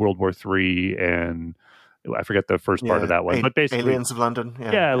World War III, and I forget the first part of that one, but basically Aliens of London.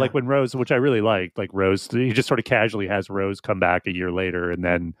 like when Rose, which I really liked, like Rose, he just sort of casually has Rose come back a year later, and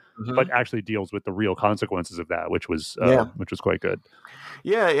then but actually deals with the real consequences of that, which was quite good.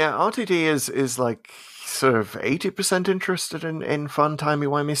 Yeah. RTD is like sort of 80% interested in fun,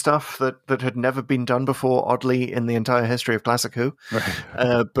 timey-wimey stuff that had never been done before, oddly, in the entire history of Classic Who.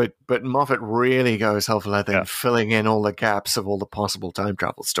 Right. But Moffat really goes hell for leather in filling in all the gaps of all the possible time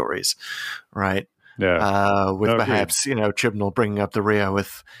travel stories, right? Yeah. With perhaps, Chibnall bringing up the rear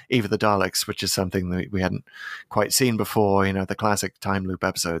with Eve of the Daleks, which is something that we hadn't quite seen before, the classic time loop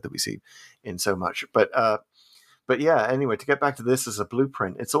episode that we see in so much. But yeah, anyway, to get back to this as a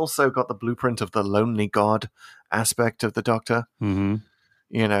blueprint, it's also got the blueprint of the lonely god aspect of the Doctor. Mm-hmm.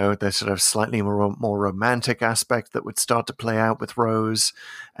 The sort of slightly more romantic aspect that would start to play out with Rose,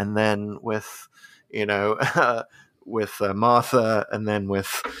 and then with, with Martha, and then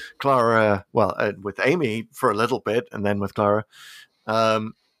with Clara, with Amy for a little bit, and then with Clara.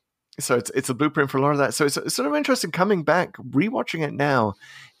 So it's a blueprint for a lot of that. So it's sort of interesting coming back, rewatching it now.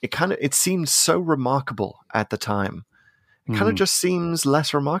 It seemed so remarkable at the time. It kind of just seems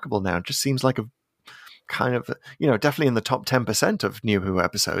less remarkable now. It just seems like a kind of, definitely in the top 10% of New Who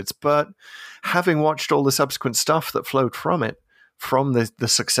episodes. But having watched all the subsequent stuff that flowed from it, from the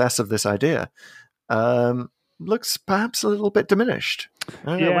success of this idea, looks perhaps a little bit diminished.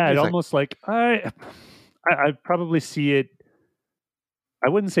 It almost like I probably see it. I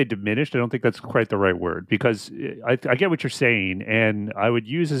wouldn't say diminished. I don't think that's quite the right word, because I get what you're saying, and I would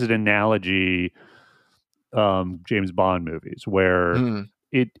use as an analogy James Bond movies, where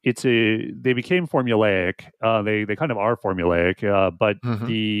they became formulaic. They kind of are formulaic, but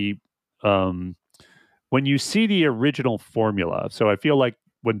the when you see the original formula, so I feel like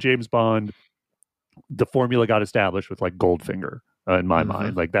when James Bond, the formula got established with like Goldfinger. In my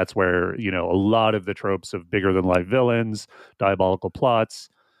mind, like that's where a lot of the tropes of bigger than life villains, diabolical plots,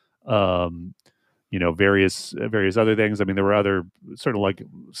 various other things. I mean, there were other sort of like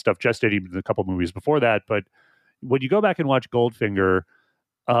stuff gestating in a couple movies before that, but when you go back and watch Goldfinger,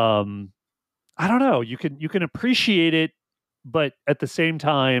 I don't know, you can appreciate it, but at the same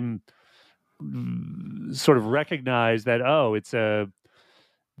time, sort of recognize that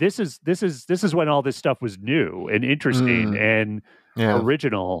this is when all this stuff was new and interesting and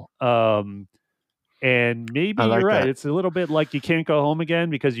original. And maybe you're right. It's a little bit like you can't go home again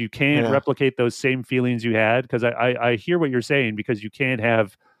because you can't replicate those same feelings you had. Because I hear what you're saying, because you can't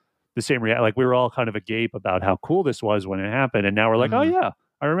have the same reaction. Like we were all kind of agape about how cool this was when it happened, and now we're like, oh yeah,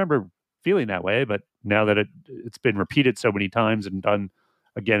 I remember feeling that way. But now that it's been repeated so many times and done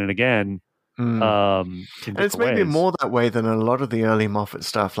again and again. And it's maybe more that way than a lot of the early Moffat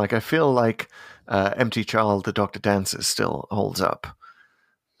stuff. Like I feel like Empty Child, the Dr. Dances still holds up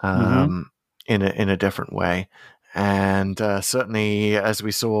in a different way. And certainly, as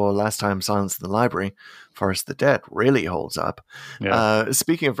we saw last time, Silence in the Library, Forest of the Dead really holds up.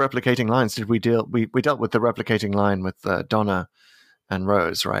 Speaking of replicating lines, we dealt with the replicating line with Donna and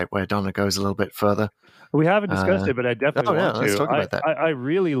Rose, right? Where Donna goes a little bit further. We haven't discussed it, but I definitely want to. Let's talk about that. I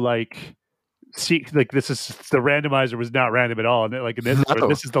really like... See, like this is the randomizer was not random at all, and like in this,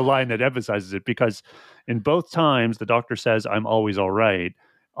 this is the line that emphasizes it, because in both times the Doctor says, "I'm always all right."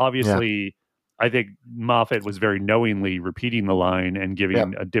 Obviously, I think Moffat was very knowingly repeating the line and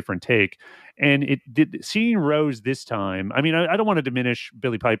giving a different take. And it did. Seeing Rose this time, I mean, I don't want to diminish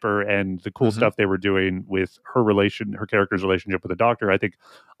Billie Piper and the cool stuff they were doing with her character's relationship with the Doctor. I think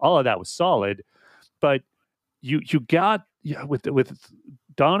all of that was solid, but you got with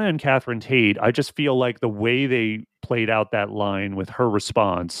Donna and Catherine Tate, I just feel like the way they played out that line with her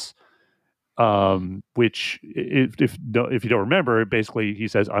response, which if you don't remember, basically he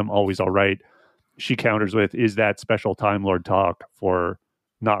says, "I'm always all right." She counters with, "Is that special Time Lord talk for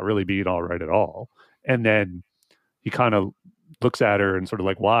not really being all right at all?" And then he kind of looks at her and sort of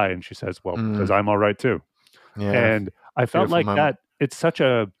like, "Why?" And she says, "Well, because I'm all right too." Yeah. And I felt like that it's such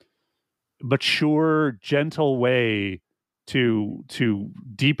a mature, gentle way to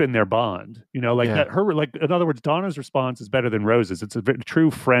deepen their bond, that her, like, in other words, Donna's response is better than Rose's. It's a true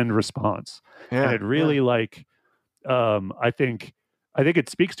friend response. And it really I think it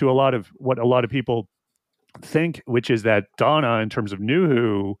speaks to a lot of what a lot of people think, which is that Donna, in terms of New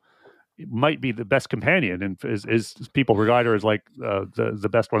Who, might be the best companion, and is people regard her as like the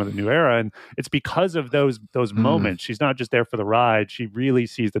best one of the new era. And it's because of those moments. She's not just there for the ride. She really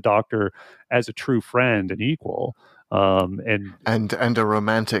sees the Doctor as a true friend and equal. And a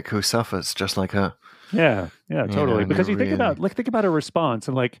romantic who suffers just like her. Yeah, totally. and Because you think really- about her response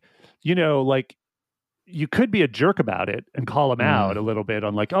and you could be a jerk about it and call him out a little bit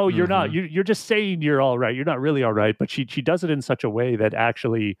on like, oh, you're not, you're just saying you're all right. You're not really all right. But she does it in such a way that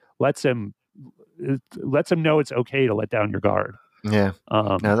actually lets him know it's okay to let down your guard. Yeah.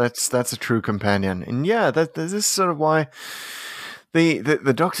 No, that's a true companion. And yeah, this is sort of why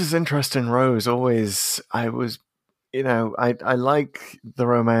the Doctor's interest in Rose always, I like the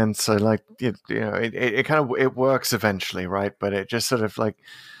romance. I like, it kind of, it works eventually, right? But it just sort of like,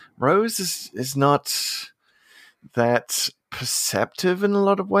 Rose is not that perceptive in a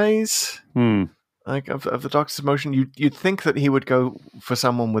lot of ways. Like of the Doctor's emotion, you'd think that he would go for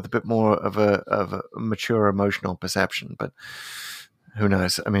someone with a bit more of a mature emotional perception, but who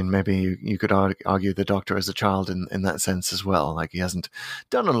knows? I mean, maybe you could argue the Doctor as a child in that sense as well. Like he hasn't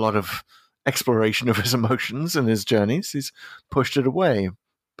done a lot of exploration of his emotions and his journeys. He's pushed it away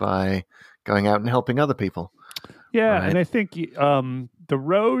by going out and helping other people. Yeah, right? and I think the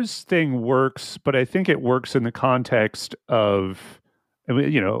Rose thing works, but I think it works in the context of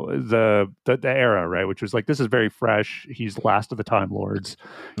the era, right? Which was like, this is very fresh. He's last of the Time Lords.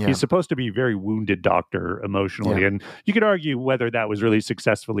 Yeah. He's supposed to be a very wounded Doctor emotionally, and you could argue whether that was really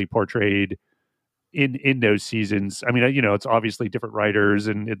successfully portrayed in those seasons. I mean, it's obviously different writers,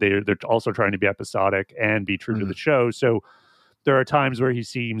 and they're also trying to be episodic and be true to the show. So there are times where he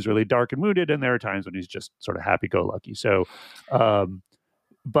seems really dark and wounded, and there are times when he's just sort of happy-go-lucky. So,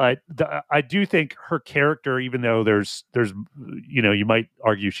 but I do think her character, even though there's you might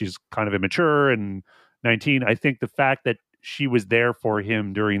argue she's kind of immature and 19. I think the fact that she was there for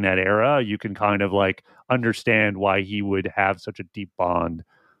him during that era, you can kind of like understand why he would have such a deep bond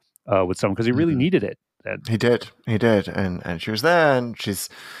with someone, because he really needed it. He did, and she was there, and she's,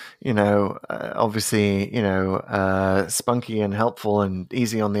 obviously, spunky and helpful and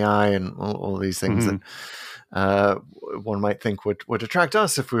easy on the eye, and all these things that one might think would attract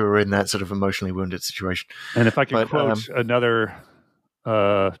us if we were in that sort of emotionally wounded situation. And if I can quote another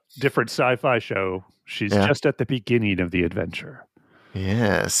different sci-fi show, she's just at the beginning of the adventure.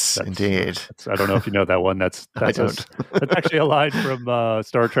 Yes, indeed. I don't know if you know that one. That's that's actually a line from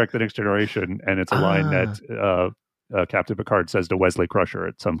Star Trek: The Next Generation, and it's a line that Captain Picard says to Wesley Crusher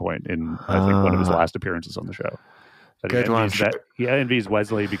at some point in, I think, one of his last appearances on the show. Good one. He envies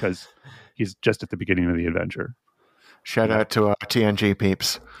Wesley because he's just at the beginning of the adventure. Shout out to our TNG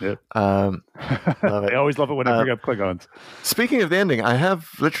peeps. Yep. Love it. I always love it when I bring up Klingons. Speaking of the ending, I have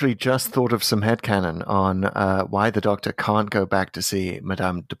literally just thought of some headcanon on why the Doctor can't go back to see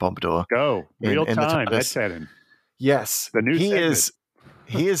Madame de Pompadour. Go. Real time headcanon. Yes. The new He is.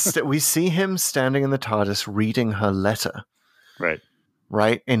 We see him standing in the TARDIS reading her letter.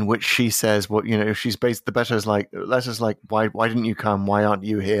 Right, in which she says, she's based. The letter's like, why didn't you come? Why aren't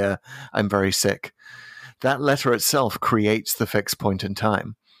you here? I'm very sick. That letter itself creates the fixed point in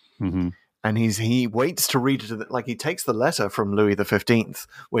time. And he waits to read it. Like, he takes the letter from Louis XV,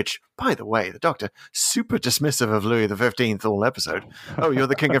 which, by the way, the Doctor, super dismissive of Louis XV all episode. Oh, you're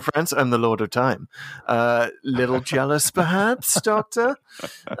the King of France? I'm the Lord of Time. Little jealous, perhaps, Doctor?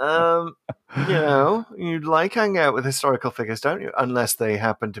 You like hanging out with historical figures, don't you? Unless they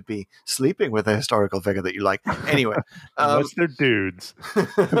happen to be sleeping with a historical figure that you like. Anyway. Unless they're dudes.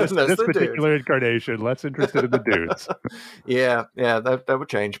 This particular incarnation, less interested in the dudes. Yeah, that would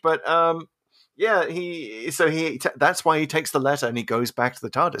change. But that's why he takes the letter and he goes back to the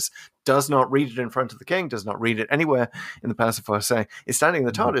TARDIS. Does not read it in front of the King. Does not read it anywhere in the Palace of Farce. Is standing in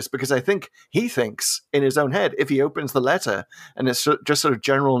the TARDIS because I think he thinks in his own head, if he opens the letter and it's just sort of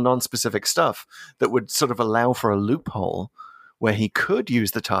general, non-specific stuff that would sort of allow for a loophole where he could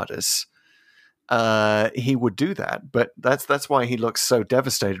use the TARDIS, he would do that. But that's why he looks so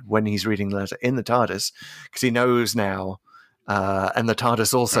devastated when he's reading the letter in the TARDIS, because he knows now, and the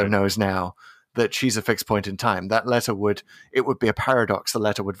TARDIS also knows now, that she's a fixed point in time. That letter would be a paradox. The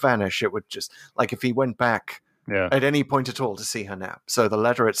letter would vanish. It would just, like, if he went back at any point at all to see her now. So the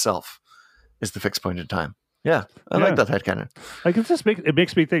letter itself is the fixed point in time. Yeah, I like that headcanon. Like, it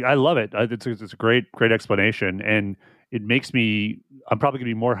makes me think. I love it. It's a great explanation, and it makes me. I'm probably going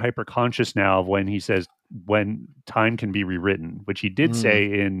to be more hyper conscious now of when he says when time can be rewritten, which he did say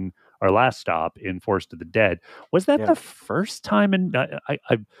in our last stop in Forest of the Dead. Was that the first time? And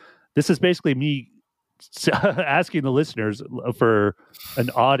this is basically me asking the listeners for an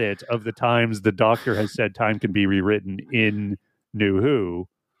audit of the times the Doctor has said time can be rewritten in New Who.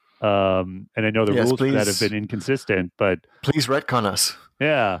 And I know the rules for that have been inconsistent, but please retcon us.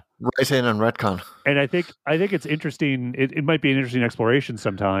 Yeah. Write in and retcon. And I think it's interesting. It might be an interesting exploration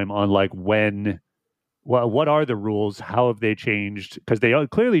sometime on like when well, what are the rules? How have they changed? Because they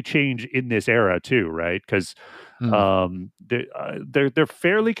clearly change in this era too, right? Because they're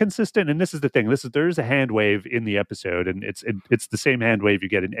fairly consistent. And this is the thing. There's a hand wave in the episode, and it's the same hand wave you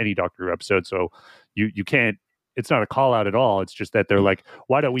get in any Doctor Who episode. So you can't. It's not a call out at all. It's just that they're like,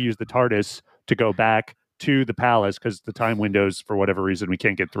 why don't we use the TARDIS to go back to the palace, because the time windows, for whatever reason, we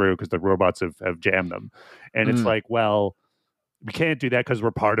can't get through because the robots have jammed them. And it's like, well, we can't do that because we're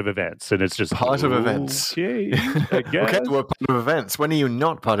part of events. And it's just part of events. Okay, I guess. Okay, we're part of events. When are you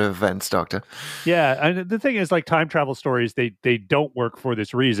not part of events, Doctor? Yeah, and the thing is, like, time travel stories, they don't work for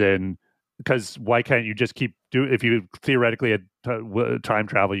this reason, because why can't you just keep if you theoretically had time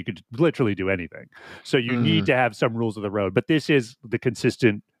travel, you could literally do anything. So you need to have some rules of the road. But this is the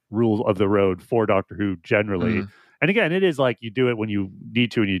consistent rule of the road for Doctor Who generally. And again, it is like you do it when you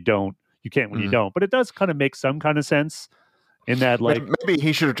need to and you don't. You can't when you don't. But it does kind of make some kind of sense in that, like, maybe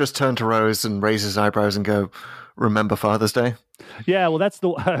he should have just turned to Rose and raised his eyebrows and go, "Remember Father's Day?" Yeah, well, that's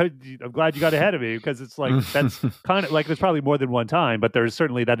I'm glad you got ahead of me, because it's like that's kind of like there's probably more than one time, but there's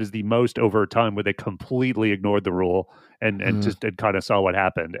certainly that is the most overt time where they completely ignored the rule and just kind of saw what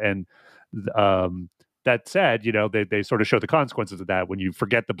happened. And that said, they sort of show the consequences of that when you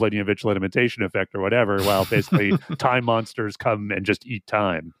forget the Blinovitch limitation effect or whatever. Well, basically, time monsters come and just eat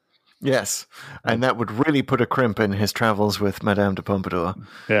time. Yes, and that would really put a crimp in his travels with Madame de Pompadour.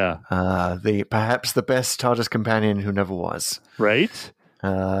 Yeah, perhaps the best TARDIS companion who never was. Right.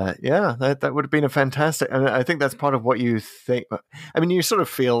 Yeah, that would have been a fantastic. And I think that's part of what you think. I mean, you sort of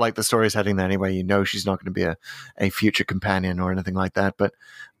feel like the story's heading there anyway. She's not going to be a future companion or anything like that. But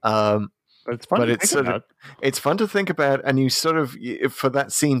it's fun. It's fun to think about, and you sort of, for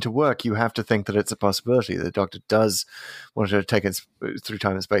that scene to work, you have to think that it's a possibility. The Doctor does want her to take it through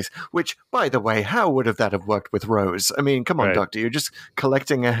time and space. Which, by the way, how would that have worked with Rose? I mean, come on, right. Doctor, you're just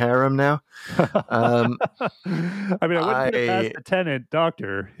collecting a harem now. I mean, I wouldn't put it past the Tennant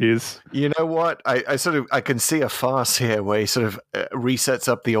Doctor. He's, you know what? I can see a farce here where he sort of resets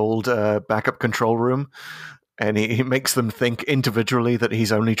up the old backup control room. And he makes them think individually that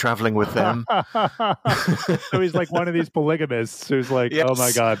he's only traveling with them. So he's like one of these polygamists who's like, yes. Oh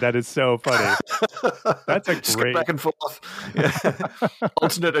my God, that is so funny. That's a just great... back and forth. Yeah.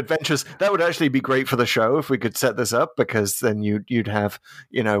 Alternate adventures. That would actually be great for the show if we could set this up, because then you'd have,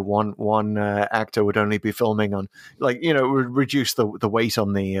 one actor would only be filming on, it would reduce the weight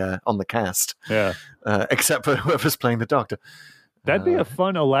on the cast. Yeah. Except for whoever's playing the Doctor. That'd be a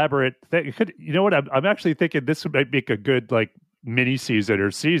fun, elaborate thing. You know what? I'm actually thinking this might make a good mini season or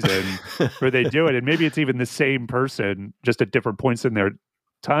season where they do it, and maybe it's even the same person, just at different points in their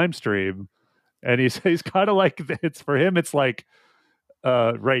time stream. And he's kind of like, it's for him, it's like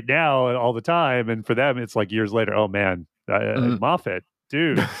right now and all the time, and for them, it's like years later. Oh man, Moffat,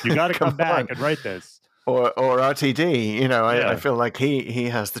 dude, you got to come back and write this. Or RTD, I feel like he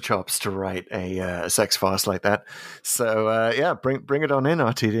has the chops to write a sex farce like that. So bring it on in,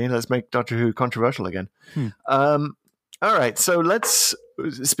 RTD. Let's make Doctor Who controversial again. All right, so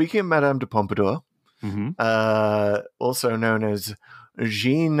speaking of Madame de Pompadour, also known as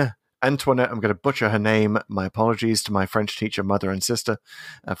Jean Antoinette. I'm going to butcher her name. My apologies to my French teacher, mother and sister,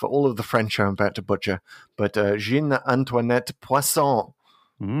 for all of the French I'm about to butcher. But Jean Antoinette Poisson.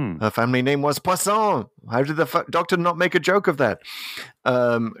 Her family name was Poisson. How did the Doctor not make a joke of that?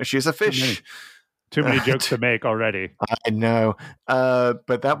 She's a fish. Too many jokes to make already. I know.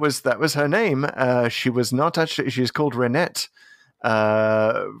 But that was her name. She was not actually, she's called Renette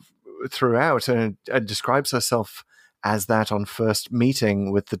throughout, and describes herself as that on first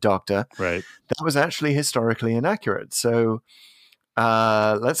meeting with the Doctor. Right. That was actually historically inaccurate. So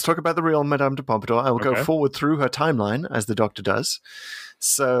let's talk about the real Madame de Pompadour. I will go forward through her timeline, as the Doctor does.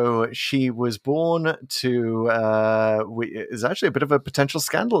 So she was born to, there's actually a bit of a potential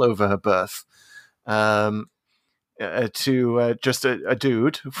scandal over her birth, to just a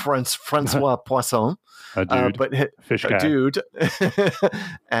dude, Francois Poisson. A dude, fish guy. A dude,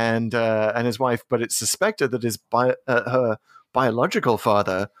 and his wife. But it's suspected that her biological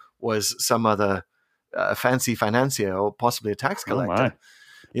father was some other fancy financier or possibly a tax collector.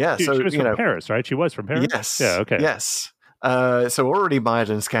 Yeah, so she was from Paris, right? She was from Paris. Yes. Yeah. Okay. Yes. So already mired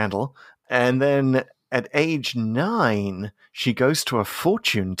in scandal. And then at age 9, she goes to a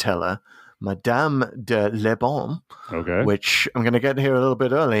fortune teller, Madame de Lebon, which I'm going to get here a little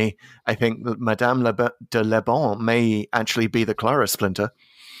bit early. I think that Madame de Lebon may actually be the Clara Splinter.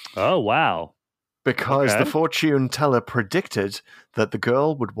 Oh, wow. Because the fortune teller predicted that the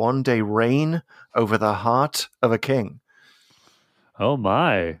girl would one day reign over the heart of a king. Oh,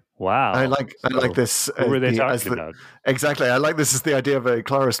 my. Wow. I like this. Who were they as talking about? Exactly. I like this as the idea of a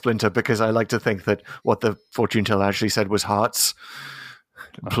Clara splinter because I like to think that what the fortune teller actually said was hearts,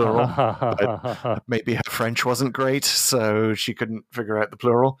 plural. But maybe her French wasn't great, so she couldn't figure out the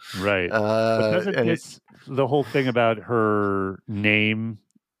plural. Right. But doesn't the whole thing about her name?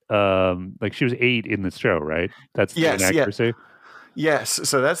 Like she was 8 in the show, right? That's the inaccuracy. Yes,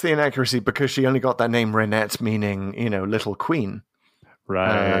 so that's the inaccuracy because she only got that name Renette, meaning little queen.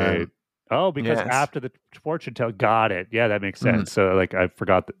 Right. Because after the fortune teller, got it. Yeah, that makes sense. So, like, I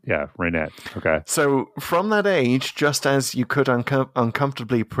forgot that. Yeah, Renette. Okay. So, from that age, just as you could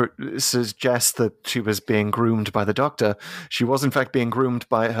uncomfortably suggest that she was being groomed by the Doctor, she was in fact being groomed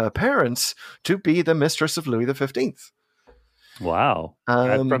by her parents to be the mistress of Louis XV. Wow.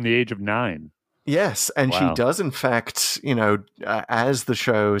 From the age of 9. Yes, and she does, in fact, as the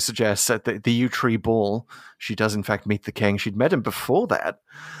show suggests, at the Yew Tree Ball, she does, in fact, meet the king. She'd met him before that,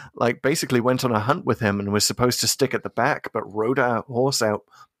 like basically went on a hunt with him and was supposed to stick at the back, but rode a horse out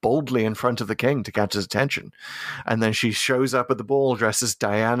boldly in front of the king to catch his attention. And then she shows up at the ball dressed as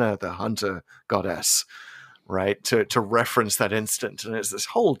Diana, the hunter goddess, right, to reference that instant. And it's this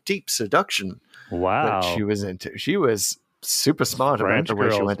whole deep seduction that she was into. She was super smart about the way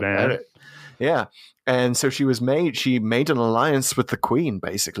she went about it. Yeah. And so she made an alliance with the queen,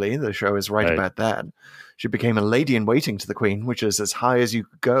 basically. The show is right about that. She became a lady in waiting to the queen, which is as high as you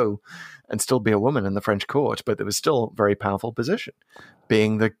could go and still be a woman in the French court, but it was still a very powerful position,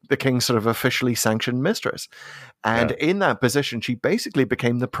 being the king's sort of officially sanctioned mistress. And in that position, she basically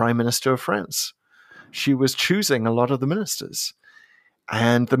became the prime minister of France. She was choosing a lot of the ministers.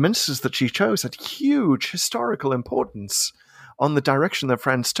 And the ministers that she chose had huge historical importance on the direction that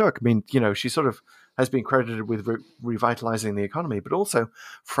France took. I mean, she sort of has been credited with revitalizing the economy, but also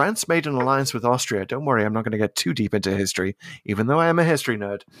France made an alliance with Austria. Don't worry, I'm not going to get too deep into history, even though I am a history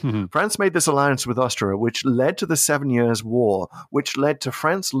nerd. France made this alliance with Austria, which led to the 7 Years' War, which led to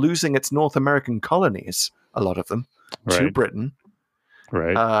France losing its North American colonies, a lot of them, to Britain,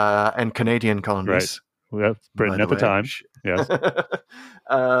 and Canadian colonies. Right. Well, Britain at the time, yes.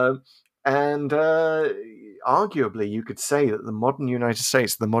 And arguably, you could say that the modern United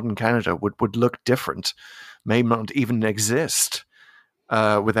States, the modern Canada, would look different, may not even exist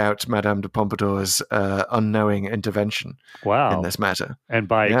without Madame de Pompadour's unknowing intervention in this matter. And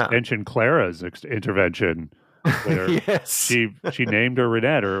by extension, Clara's intervention. Yes. She named her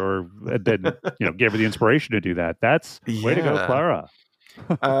Renette or then gave her the inspiration to do that. That's way to go, Clara.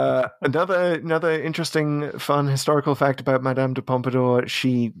 Another interesting, fun historical fact about Madame de Pompadour: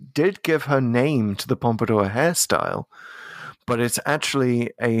 she did give her name to the Pompadour hairstyle, but it's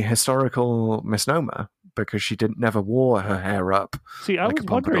actually a historical misnomer because she never wore her hair up. See, I was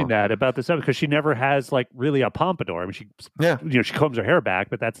wondering that about this because she never has like really a pompadour. I mean, she combs her hair back,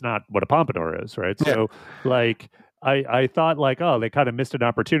 but that's not what a pompadour is, right? So, like. I thought they kind of missed an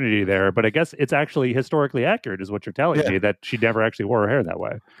opportunity there, but I guess it's actually historically accurate is what you're telling me, that she never actually wore her hair that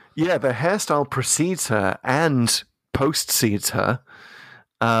way. Yeah, the hairstyle precedes her and postcedes her.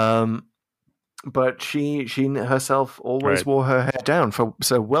 But she herself always wore her hair down.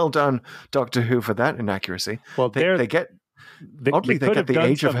 So well done, Doctor Who, for that inaccuracy. Well, they get the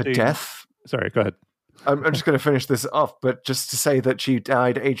age of her death. Sorry, go ahead. I'm just going to finish this off, but just to say that she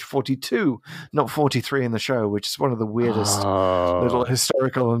died age 42, not 43 in the show, which is one of the weirdest little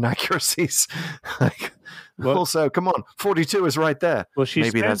historical inaccuracies. Also, come on, 42 is right there. Well,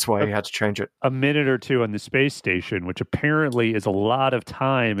 maybe that's why he had to change it. A minute or two on the space station, which apparently is a lot of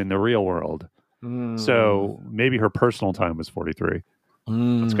time in the real world. So maybe her personal time was 43.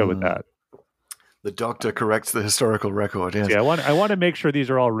 Let's go with that. The Doctor corrects the historical record. Yes. Yeah, I want to make sure these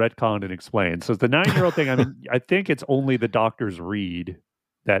are all retconned and explained. So the 9-year-old thing, I mean, I think it's only the Doctor's read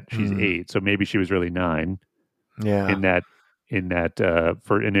that she's 8, so maybe she was really 9. Yeah. In that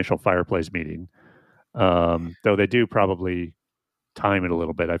for initial Fireplace meeting, though they do probably time it a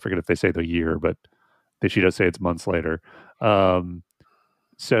little bit. I forget if they say the year, but she does say it's months later.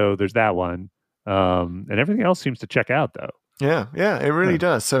 So there's that one, and everything else seems to check out though. Yeah, it really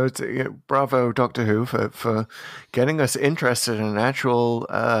does. So it's bravo, Doctor Who, for getting us interested in an actual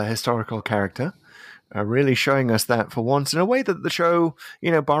historical character, really showing us that for once in a way that the show,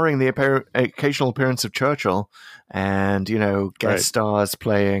 barring the occasional appearance of Churchill and, guest stars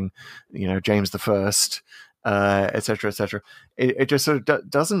playing, James I, etc., it just sort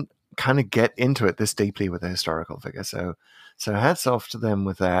of doesn't kind of get into it this deeply with a historical figure. So hats off to them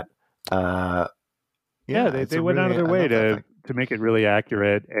with that. They went out of their way to make it really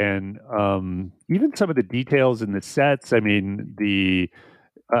accurate, and even some of the details in the sets. I mean,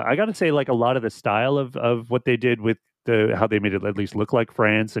 I got to say, like a lot of the style of what they did with how they made it at least look like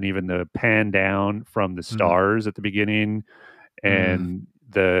France, and even the pan down from the stars at the beginning, and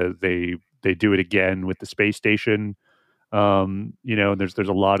they do it again with the space station. And there's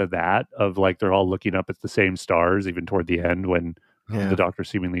a lot of that, of like they're all looking up at the same stars even toward the end when the Doctor's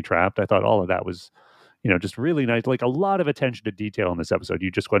seemingly trapped. I thought all of that was just really nice, like a lot of attention to detail in this episode. You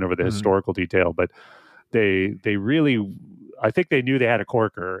just went over the historical detail, but they really, I think they knew they had a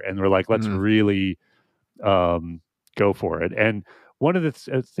corker and were like, let's really go for it. And one of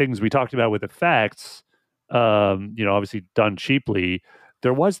the things we talked about with effects, obviously done cheaply,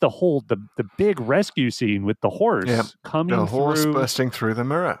 there was the big rescue scene with the horse coming the horse through, bursting through the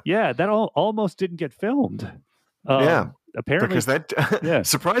mirror. Yeah, that almost didn't get filmed. Apparently, because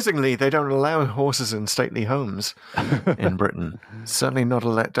surprisingly, they don't allow horses in stately homes in Britain. Certainly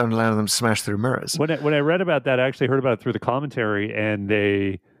don't allow them to smash through mirrors. When I read about that, I actually heard about it through the commentary, and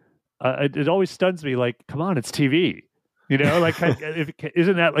it always stuns me. Like, come on, it's TV. Like,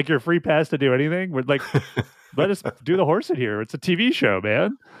 isn't that like your free pass to do anything? We're like, let us do the horse in here. It's a TV show,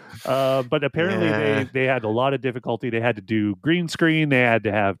 man. But apparently they had a lot of difficulty. They had to do green screen. They had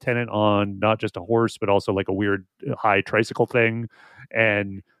to have Tennant on not just a horse, but also like a weird high tricycle thing.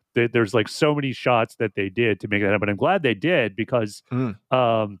 And there's like so many shots that they did to make that happen. I'm glad they did, because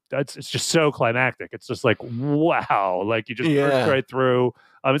it's just so climactic. It's just like, wow, like you just burst right through.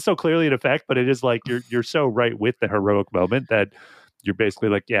 It's so clearly an effect, but it is like you're so right with the heroic moment that you're basically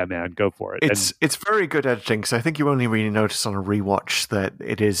like, yeah, man, go for it. It's very good editing, because I think you only really notice on a rewatch that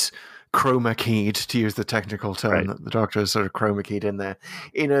it is chroma keyed, to use the technical term, that the Doctor is sort of chroma keyed in there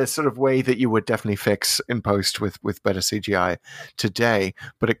in a sort of way that you would definitely fix in post with better CGI today.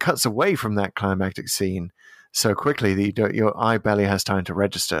 But it cuts away from that climactic scene so quickly that your eye barely has time to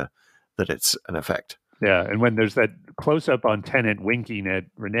register that it's an effect. Yeah, and when there's that close up on Tennant winking at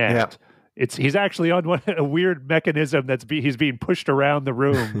Renette, he's actually on a weird mechanism he's being pushed around the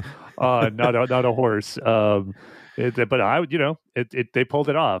room, not a horse. But they pulled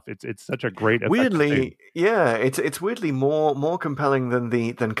it off. It's such a great weirdly, it's weirdly more compelling than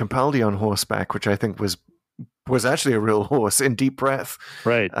Capaldi on horseback, which I think was actually a real horse in Deep Breath,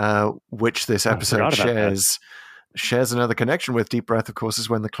 right? Which this episode shares another connection with. Deep Breath, of course, is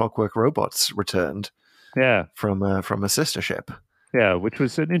when the Clockwork Robots returned. Yeah, from a sister ship. Yeah, which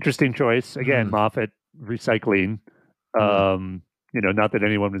was an interesting choice. Again, Moffat recycling. Not that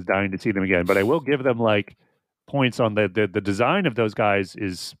anyone was dying to see them again, but I will give them like points on the design of those guys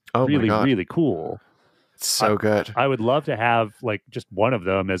is really cool. It's so good. I would love to have like just one of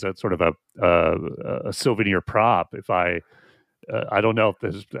them as a sort of a souvenir prop. If I don't know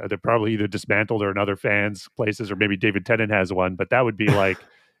if they're probably either dismantled or in other fans' places, or maybe David Tennant has one, but that would be like.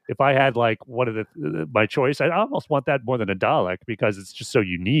 If I had like one of my choice, I almost want that more than a Dalek, because it's just so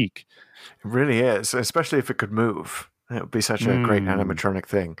unique. It really is, especially if it could move. It would be such a great animatronic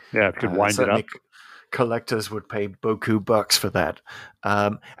thing. Yeah, if it could wind it up. Collectors would pay beaucoup bucks for that.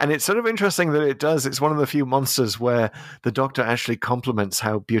 And it's sort of interesting that it's one of the few monsters where the Doctor actually compliments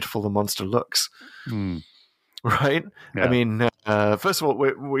how beautiful the monster looks. Right? Yeah. I mean, first of all,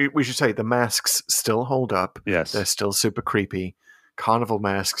 we should say the masks still hold up. Yes. They're still super creepy. Carnival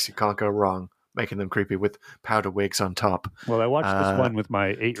masks, you can't go wrong making them creepy with powder wigs on top. Well, I watched this one with my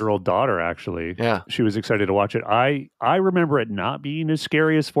 8-year-old daughter, actually. Yeah. She was excited to watch it. I remember it not being as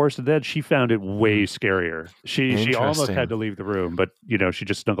scary as Force of the Dead. She found it way scarier. She almost had to leave the room, but, she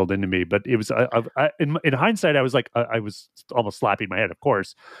just snuggled into me. But it was, in hindsight, I was like, I was almost slapping my head, of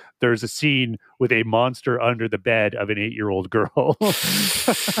course. There's a scene with a monster under the bed of an 8-year-old girl.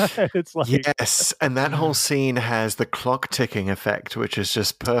 It's like... Yes, and that whole scene has the clock ticking effect, which is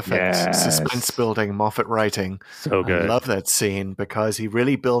just perfect. Suspense building, Moffat writing. So good. I love that scene because he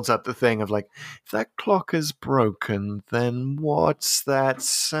really builds up the thing of like, if that clock is broken, then what's that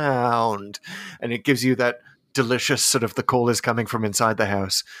sound? And it gives you that delicious sort of the call is coming from inside the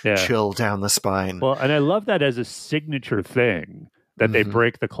house, chill down the spine. Well, and I love that as a signature thing that they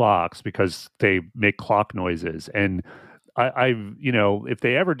break the clocks because they make clock noises. And I've if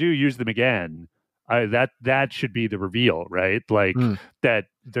they ever do use them again, that should be the reveal, right? Like that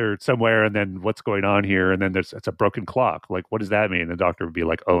they're somewhere, and then what's going on here, and then it's a broken clock. Like, what does that mean? And the Doctor would be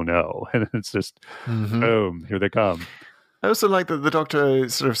like, "Oh no!" And it's just boom, here they come. I also like that the Doctor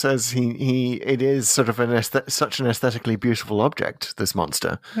sort of says it is sort of such an aesthetically beautiful object, this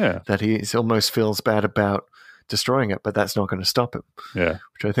monster, that he almost feels bad about destroying it, but that's not going to stop him. Yeah,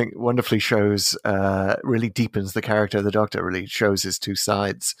 which I think wonderfully shows, really deepens the character of the Doctor. Really shows his two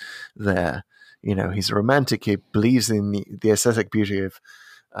sides there. He's a romantic. He believes in the aesthetic beauty of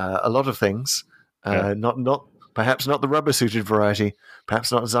a lot of things. Not perhaps not the rubber-suited variety,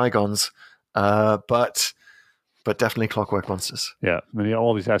 perhaps not Zygons, but but definitely Clockwork Monsters. Yeah, and he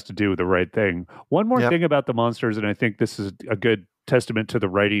always has to do the right thing. One more thing about the monsters, and I think this is a good testament to the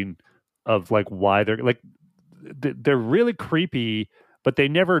writing of like why they're like they're really creepy, but they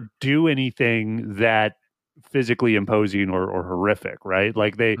never do anything that physically imposing or horrific, right?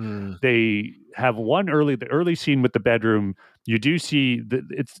 Like they have the early scene with the bedroom. You do see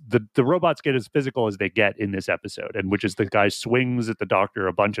the robots get as physical as they get in this episode, and which is the guy swings at the doctor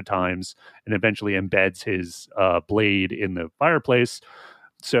a bunch of times and eventually embeds his blade in the fireplace.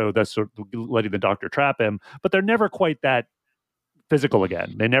 So that's sort of letting the doctor trap him, but they're never quite that physical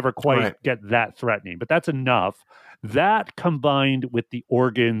again. They never quite get that threatening, but that's enough. That combined with the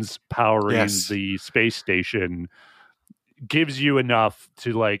organs powering the space station gives you enough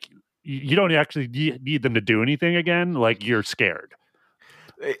to like, you don't actually need them to do anything again. Like you're scared.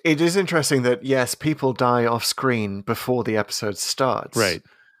 It is interesting that, yes, people die off screen before the episode starts.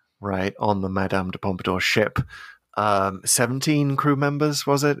 Right. On the Madame de Pompadour ship. 17 crew members,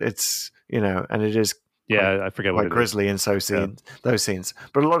 was it? It's, and it is I forget what it grisly in those scenes.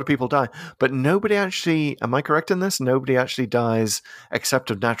 But a lot of people die. But nobody actually, am I correct in this? Nobody actually dies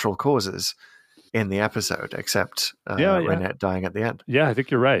except of natural causes in the episode, except Renette dying at the end. Yeah, I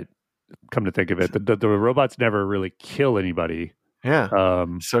think you're right. Come to think of it, the robots never really kill anybody. Yeah.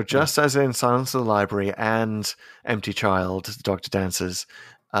 So just as in Silence of the Library and Empty Child, the Doctor Dances,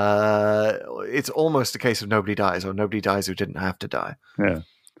 it's almost a case of nobody dies, or nobody dies who didn't have to die. Yeah.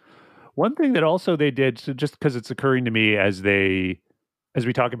 One thing that also they did, so just because it's occurring to me as we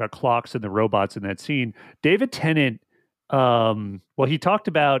talk about clocks and the robots in that scene, David Tennant, he talked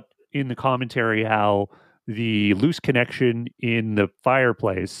about in the commentary how the loose connection in the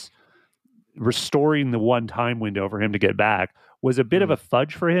fireplace, restoring the one time window for him to get back, was a bit of a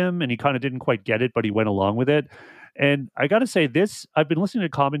fudge for him, and he kind of didn't quite get it, but he went along with it. And I got to say, I've been listening to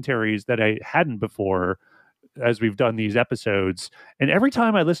commentaries that I hadn't before as we've done these episodes. And every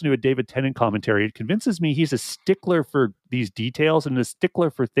time I listen to a David Tennant commentary, it convinces me he's a stickler for these details and a stickler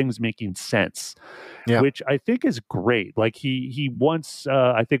for things making sense, which I think is great. Like he once,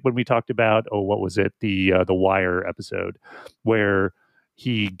 I think when we talked about, what was it? The Wire episode where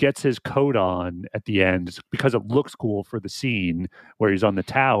he gets his coat on at the end because it looks cool for the scene where he's on the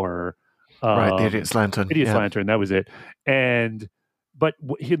tower. Right, the Idiot's Lantern. Lantern, that was it. But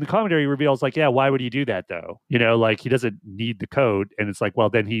in the commentary, he reveals, like, why would he do that, though? Like, he doesn't need the coat. And it's like, well,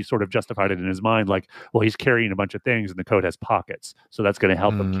 then he sort of justified it in his mind. Like, well, he's carrying a bunch of things and the coat has pockets. So that's going to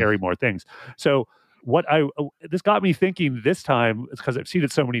help him carry more things. So this got me thinking this time, because I've seen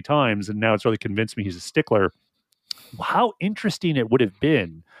it so many times and now it's really convinced me he's a stickler. How interesting it would have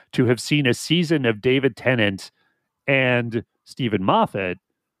been to have seen a season of David Tennant and Stephen Moffat,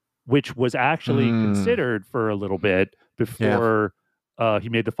 which was actually considered for a little bit before he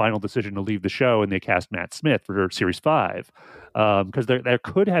made the final decision to leave the show and they cast Matt Smith for Series 5. Because there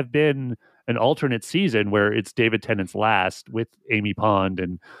could have been an alternate season where it's David Tennant's last with Amy Pond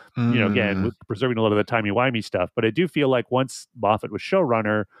and, again, with preserving a lot of the timey-wimey stuff. But I do feel like once Moffat was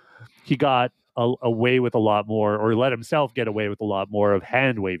showrunner, he got away with a lot more, or let himself get away with a lot more of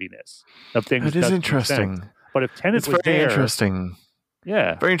hand-waviness of things. It is interesting. But if Tennant was very there... interesting.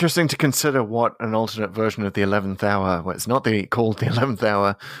 Yeah. Very interesting to consider what an alternate version of the 11th Hour, well, it's not called the 11th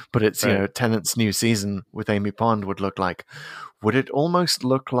Hour, but it's, Tennant's new season with Amy Pond would look like. Would it almost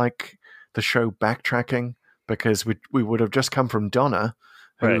look like the show backtracking? Because we would have just come from Donna,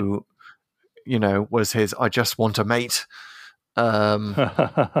 who, was his I just want a mate,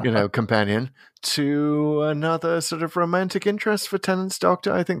 companion, to another sort of romantic interest for Tennant's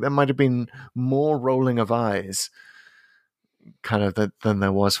Doctor. I think there might have been more rolling of eyes kind of than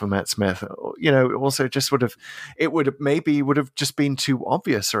there was for Matt Smith. Also just would have just been too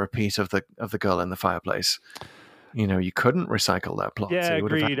obvious a repeat of the girl in the fireplace. You couldn't recycle that plot, so you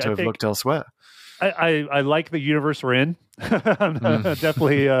would have had to have looked elsewhere. I like the universe we're in.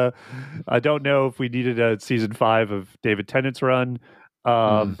 Definitely. I don't know if we needed a season 5 of David Tennant's run,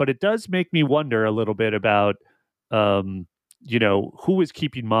 but it does make me wonder a little bit about who was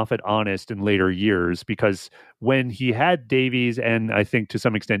keeping Moffat honest in later years, because when he had Davies and I think to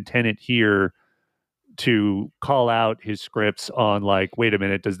some extent Tennant here to call out his scripts on like, wait a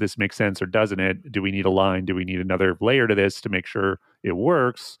minute, does this make sense or doesn't it? Do we need a line? Do we need another layer to this to make sure it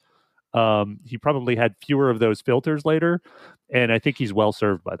works? He probably had fewer of those filters later, and I think he's well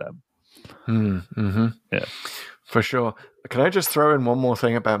served by them. Mm-hmm. Yeah, for sure. Can I just throw in one more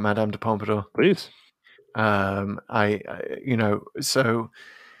thing about Madame de Pompadour? Please. So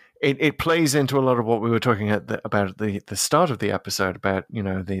it plays into a lot of what we were talking about the start of the episode about,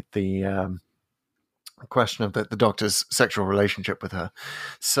 the question of the Doctor's sexual relationship with her.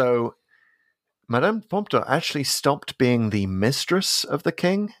 So Madame de Pompadour actually stopped being the mistress of the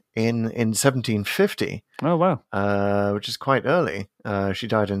king in 1750. Oh, wow. Which is quite early. She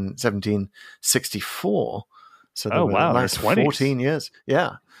died in 1764. So Oh, wow, in her last 20s. 14 years.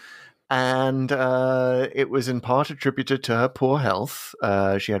 Yeah. And it was in part attributed to her poor health.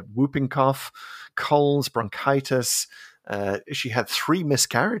 She had whooping cough, colds, bronchitis. She had 3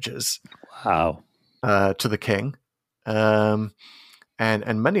 miscarriages. Wow. To the king, and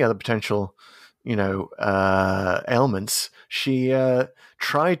many other potential, ailments. She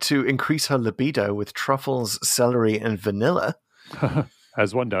tried to increase her libido with truffles, celery, and vanilla,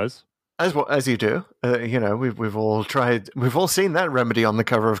 As one does. as you do. We've all seen that remedy on the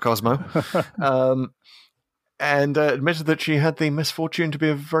cover of Cosmo, and admitted that she had the misfortune to be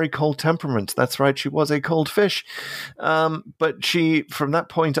a very cold temperament. That's right, she was a cold fish. But she, from that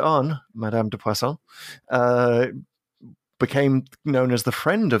point on, Madame de Poisson, became known as the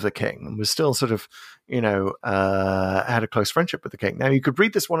friend of the king and was still sort of, had a close friendship with the king. Now, you could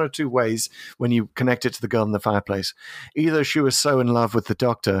read this one or two ways when you connect it to the girl in the fireplace. Either she was so in love with the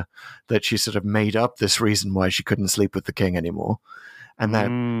doctor that she sort of made up this reason why she couldn't sleep with the king anymore. And that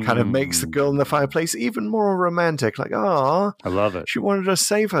kind of makes the girl in the fireplace even more romantic. Like, oh, I love it. She wanted to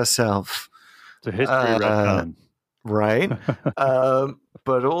save herself. It's a history retcon. Right.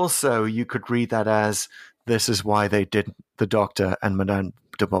 But also you could read that as this is why the doctor and Madame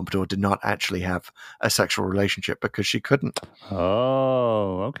de Pompadour did not actually have a sexual relationship, because she couldn't.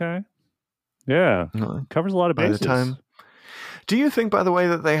 Oh, okay. Yeah. Covers a lot of bases. By the time. Do you think, by the way,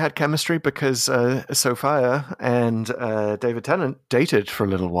 that they had chemistry because Sophia and David Tennant dated for a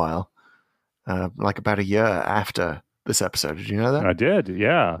little while, like about a year after this episode? Did you know that? I did,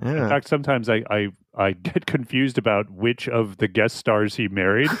 yeah. In fact, sometimes I get confused about which of the guest stars he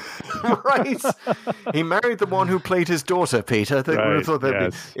married. Right. He married the one who played his daughter, Peter. They would have thought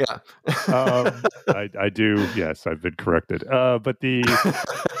that'd be, I do. Yes, I've been corrected. But I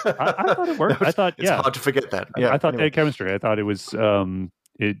thought it worked. I thought, it's hard to forget that. I thought they had chemistry. I thought it was,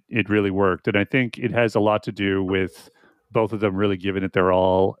 it really worked. And I think it has a lot to do with both of them really giving it their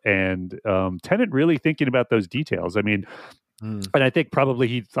all, and Tennant really thinking about those details. I mean, and I think probably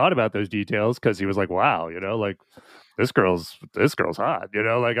he thought about those details because he was like, wow, like this girl's hot,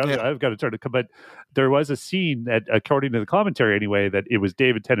 like I've got to turn it. But there was a scene that, according to the commentary anyway, that it was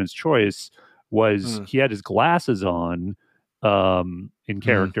David Tennant's choice was he had his glasses on in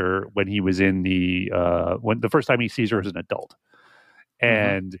character when he was in when the first time he sees her as an adult.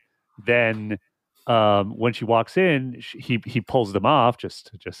 And then when she walks in, he pulls them off just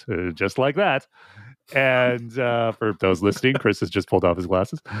like that. And for those listening, Chris has just pulled off his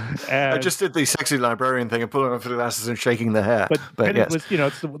glasses. And I just did the sexy librarian thing of pulling off the glasses and shaking the hair. But yes. It was,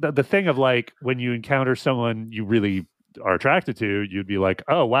 it's the thing of like when you encounter someone you really are attracted to, you'd be like,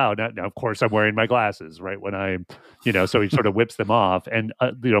 oh wow, now of course I'm wearing my glasses, right? When I'm, so he sort of whips them off, and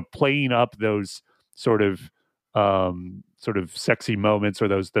playing up those sort of sexy moments, or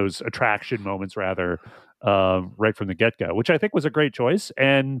those attraction moments rather, right from the get-go, which I think was a great choice.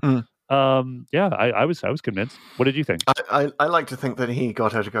 And I was convinced. What did you think? I like to think that he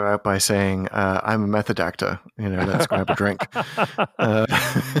got her to go out by saying, I'm a method actor, let's grab a drink.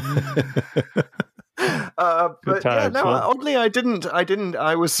 But oddly, I didn't.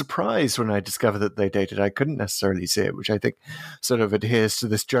 I was surprised when I discovered that they dated. I couldn't necessarily see it, which I think sort of adheres to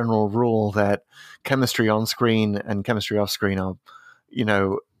this general rule that chemistry on screen and chemistry off screen are,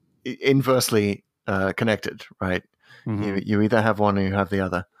 inversely connected, right? You either have one or you have the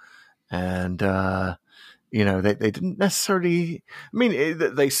other. And, they didn't necessarily,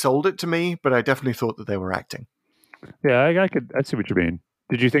 they sold it to me, but I definitely thought that they were acting. Yeah, I see what you mean.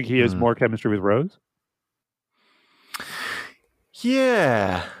 Did you think he has more chemistry with Rose?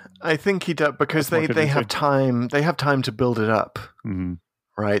 Yeah, I think he does, because they have time to build it up.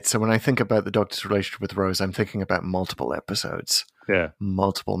 Right. So when I think about the Doctor's relationship with Rose, I'm thinking about multiple episodes. Yeah.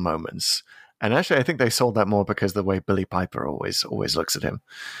 Multiple moments. And actually, I think they sold that more because the way Billie Piper always looks at him.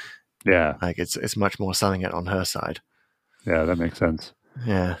 Yeah. Like it's much more selling it on her side. Yeah, that makes sense.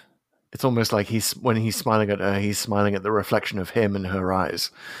 Yeah. It's almost like when he's smiling at her, he's smiling at the reflection of him in her eyes.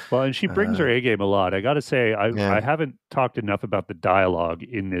 Well, and she brings her A game a lot. I got to say, I haven't talked enough about the dialogue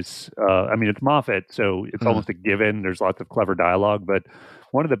in this. It's Moffat, so it's almost a given. There's lots of clever dialogue, but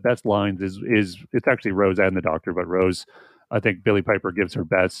one of the best lines is it's actually Rose and the Doctor, but Rose, I think Billie Piper gives her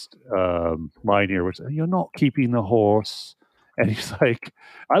best line here, which is, "You're not keeping the horse." And he's like,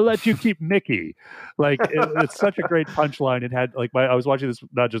 "I let you keep Mickey." Like it's such a great punchline. It had I was watching this,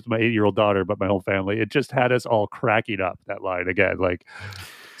 not just my 8-year-old daughter, but my whole family. It just had us all cracking up, that line again. Like,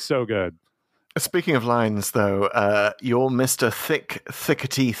 so good. Speaking of lines, though, you're Mr.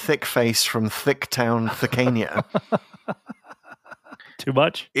 Thickety Thickface from Thicktown, Thickania Too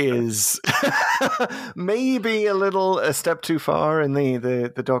much? is maybe a step too far in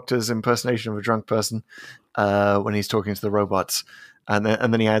the Doctor's impersonation of a drunk person when he's talking to the robots. And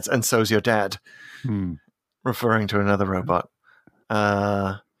then he adds, and so's your dad, referring to another robot.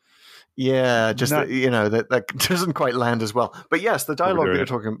 Yeah, just that doesn't quite land as well. But yes, the dialogue that you're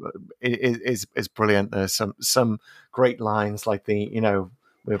talking about is brilliant. There's some great lines like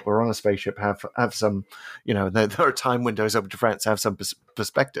we're on a spaceship. Have some, there are time windows open to France. Have some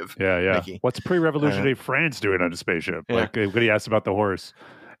perspective. Yeah. Mickey. What's pre-revolutionary France doing on a spaceship? Yeah. Like when he asks about the horse.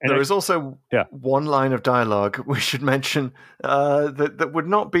 And there is also one line of dialogue we should mention that would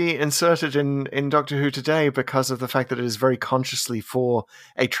not be inserted in Doctor Who today because of the fact that it is very consciously for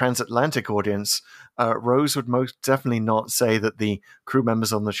a transatlantic audience. Rose would most definitely not say that the crew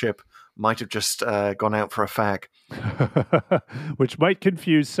members on the ship might have just gone out for a fag. Which might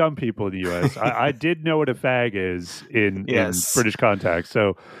confuse some people in the US. I did know what a fag is in British context.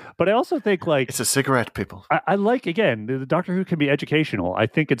 So, but I also think it's a cigarette, people. I like, again, the Doctor Who can be educational. I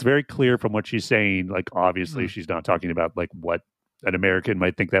think it's very clear from what she's saying. Like, obviously, she's not talking about what an American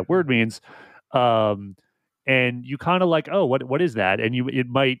might think that word means. And you kind of what is that? And it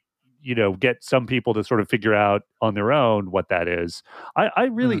might, get some people to sort of figure out on their own what that is. I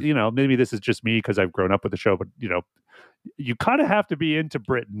really, maybe this is just me because I've grown up with the show, but you kind of have to be into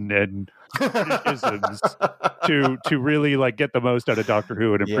Britain and isms to really get the most out of Doctor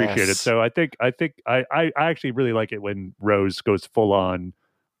Who and appreciate it. So I think I actually really like it when Rose goes full on,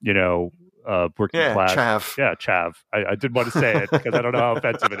 working class. Chav. Yeah, chav. I didn't want to say it because I don't know how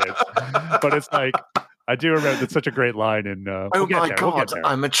offensive it is, but it's I do remember it's such a great line. And oh my God,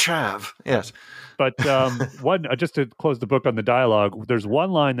 I'm a chav. Yes. But one, just to close the book on the dialogue, there's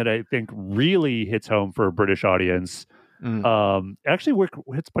one line that I think really hits home for a British audience. Actually,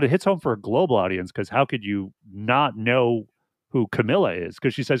 but it hits home for a global audience because how could you not know who Camilla is?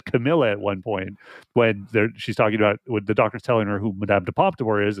 Because she says Camilla at one point when she's talking about when the Doctor's telling her who Madame de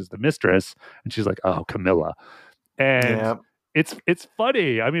Pompadour is the mistress, and she's like, "Oh, Camilla," and it's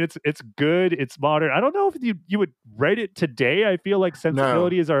funny. I mean, it's good. It's modern. I don't know if you would write it today. I feel like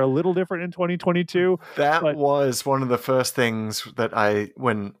sensibilities are a little different in 2022. That was one of the first things that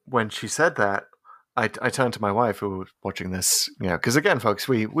when she said that, I turned to my wife who was watching this, because again, folks,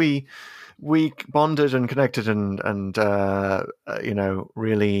 we bonded and connected and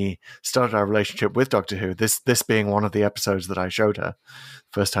really started our relationship with Doctor Who. This being one of the episodes that I showed her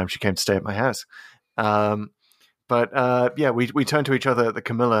first time she came to stay at my house. But we turned to each other at the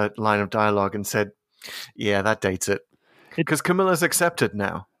Camilla line of dialogue and said, "Yeah, that dates it," because Camilla's accepted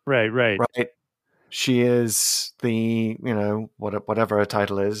now. Right. She is the whatever her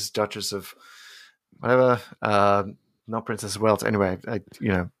title is, Duchess of whatever, not Princess of Wales. Anyway,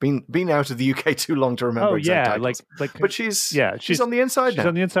 been out of the UK too long to remember exact titles. But she's on the inside. She's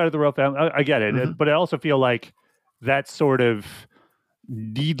on the inside of the royal family. I get it, but I also feel like that sort of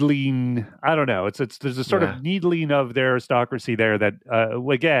needling. I don't know. There's a sort of needling of their aristocracy there that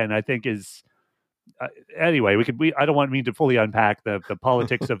again I think is. Anyway, I don't want me to fully unpack the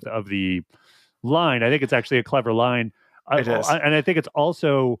politics of the line. I think it's actually a clever line. It is. And I think it's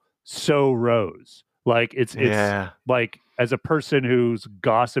also so Rose. Like it's like as a person who's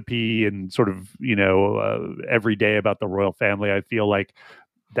gossipy and sort of every day about the royal family, I feel like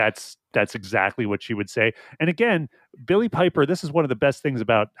that's exactly what she would say. And again, Billie Piper, this is one of the best things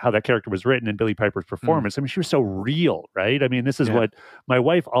about how that character was written and Billie Piper's performance. I mean, she was so real, right? I mean, this is what my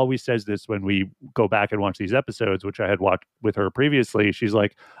wife always says this when we go back and watch these episodes, which I had watched with her previously. She's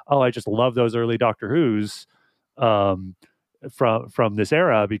like, "Oh, I just love those early Doctor Who's from this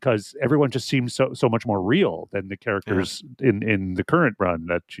era because everyone just seems so much more real than the characters in the current run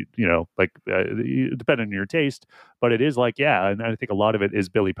that depending on your taste, but it is and I think a lot of it is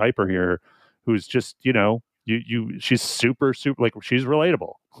Billie Piper here, who's just she's super she's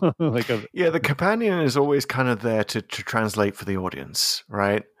relatable. The companion is always kind of there to translate for the audience,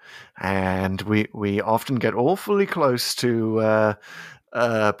 right? And we often get awfully close to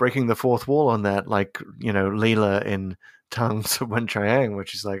breaking the fourth wall on that, Leela in Tongues of Wen Chiang,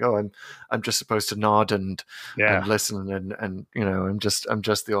 which is like, oh, I'm just supposed to nod and listen and I'm just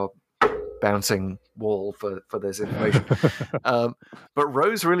the old bouncing wall for this information. But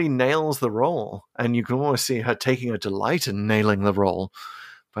Rose really nails the role, and you can almost see her taking a delight in nailing the role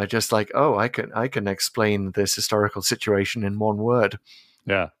by just I can explain this historical situation in one word.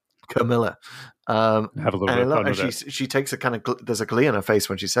 Yeah, Camilla. Have a little bit of fun with she takes a kind of there's a glee on her face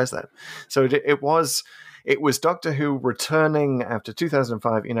when she says that. So it was. it was Doctor Who returning after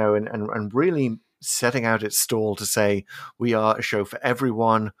 2005, and really setting out its stall to say, we are a show for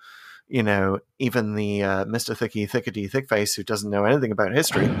everyone. Even the Mr. Thickety Thickface who doesn't know anything about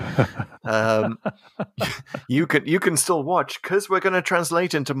history, you can still watch because we're going to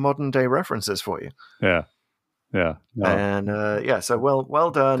translate into modern day references for you. Yeah. No. And so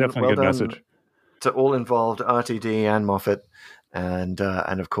well done. Definitely well a good done message to all involved, RTD and Moffat, and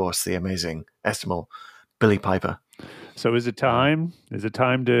of course the amazing, estimable Billy Piper. So is it time? Is it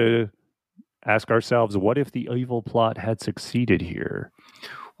time to ask ourselves, what if the evil plot had succeeded here?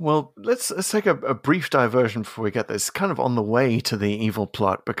 Well, let's take a brief diversion before we get this. Kind of on the way to the evil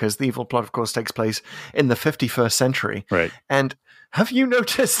plot, because the evil plot, of course, takes place in the 51st century. Right. And have you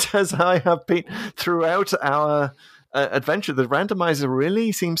noticed, as I have been throughout our adventure, the randomizer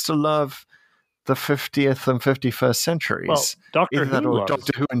really seems to love the 50th and 51st centuries. Well, Doctor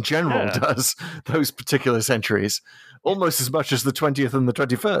Who in general does those particular centuries almost as much as the 20th and the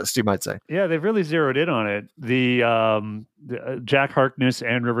 21st, you might say. Yeah, they've really zeroed in on it. The Jack Harkness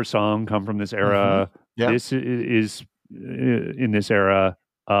and River Song come from this era. Mm-hmm. Yeah. This is in this era.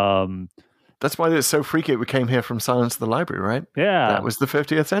 That's why it's so freaky. We came here from Silence of the Library, right? Yeah. That was the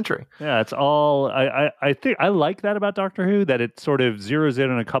 50th century. Yeah, it's all... I think I like that about Doctor Who, that it sort of zeroes in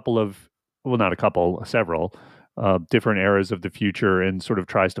on a couple of... Well, not a couple, several different eras of the future and sort of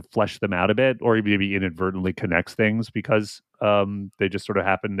tries to flesh them out a bit, or maybe inadvertently connects things because they just sort of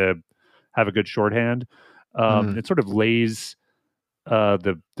happen to have a good shorthand. It sort of lays lays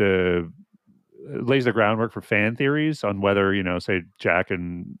the groundwork for fan theories on whether, say Jack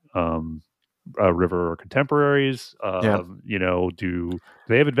and River are contemporaries. Do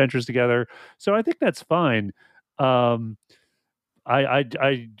they have adventures together? So I think that's fine.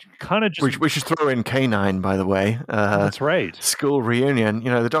 I kind of just... We should throw in K9, by the way. That's right. School reunion.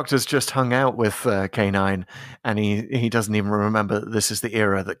 The Doctor's just hung out with K9, and he doesn't even remember that this is the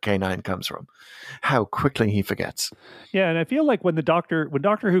era that K9 comes from. How quickly he forgets. Yeah, and I feel like when Doctor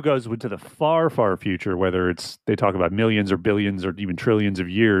Who goes into the far, far future, whether they talk about millions or billions or even trillions of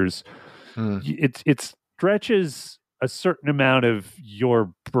years, it stretches a certain amount of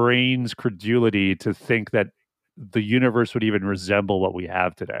your brain's credulity to think that the universe would even resemble what we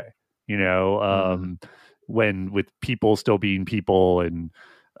have today, when with people still being people and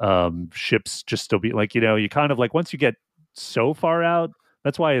ships just still be like, you kind of like, once you get so far out,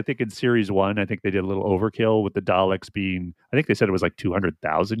 that's why I think in series 1, I think they did a little overkill with the Daleks being, I think they said it was like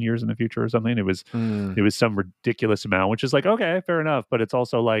 200,000 years in the future or something. It was some ridiculous amount, which is like, okay, fair enough. But it's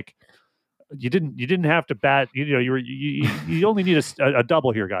also like, you didn't have to bat, you only need a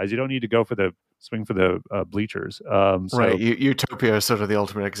double here, guys. You don't need to go for the swing for the bleachers. Right. Utopia is sort of the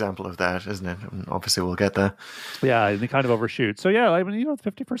ultimate example of that, isn't it? And obviously we'll get there. Yeah. They kind of overshoot. So yeah, I mean,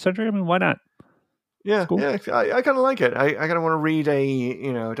 the 51st century, I mean, why not? Yeah. Cool. Yeah. I kind of like it. I kind of want to read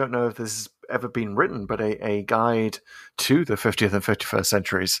I don't know if this has ever been written, but a guide to the 50th and 51st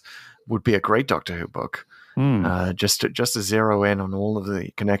centuries would be a great Doctor Who book. Just to zero in on all of the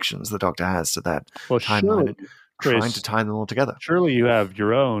connections the Doctor has to that timeline, trying to tie them all together. Surely you have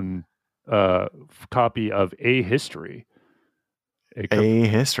your own copy of A History. A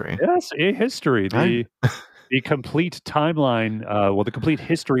History. Yes, A History. The complete timeline, the complete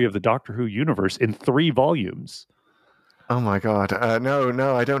history of the Doctor Who universe in 3 volumes. Oh my God!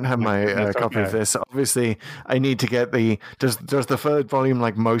 No, I don't have my copy of this. Obviously, I need to get the. Does the 3rd volume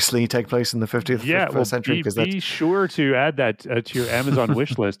mostly take place in the 50th century? Be sure to add that to your Amazon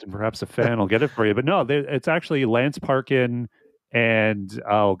wish list, and perhaps a fan will get it for you. But no, it's actually Lance Parkin and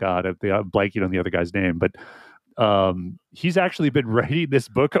oh God, I'm blanking on the other guy's name, but he's actually been writing this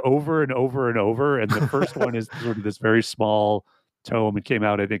book over and over and over. And the first one is sort of this very small tome. It came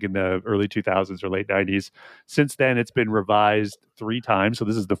out, I think, in the early 2000s or late 90s. Since then, it's been revised 3 times. So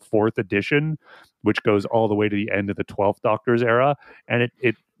this is the 4th edition, which goes all the way to the end of the 12th Doctor's era. And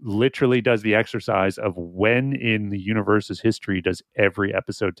it literally does the exercise of when in the universe's history does every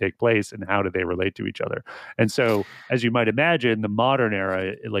episode take place and how do they relate to each other. And so, as you might imagine, the modern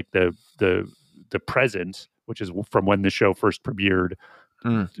era, like the present, which is from when the show first premiered,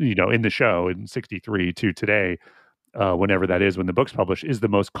 in the show in 63 to today, whenever that is, when the book's published, is the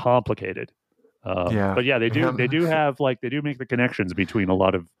most complicated. But yeah, they do have they do make the connections between a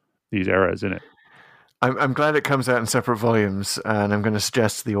lot of these eras in it. I'm glad it comes out in separate volumes, and I'm going to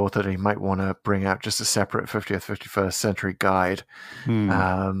suggest to the author that he might want to bring out just a separate 50th, 51st century guide,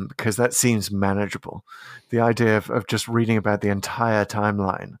 because that seems manageable. The idea of just reading about the entire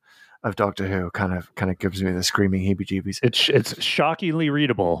timeline of Doctor Who kind of gives me the screaming heebie-jeebies. It's shockingly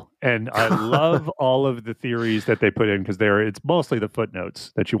readable, and I love all of the theories that they put in because it's mostly the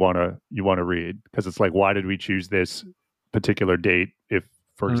footnotes that you want to read, because it's like, why did we choose this particular date if,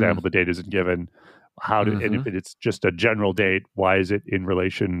 for example, the date isn't given? And if it's just a general date, why is it in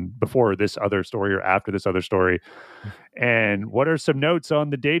relation before this other story or after this other story? And what are some notes on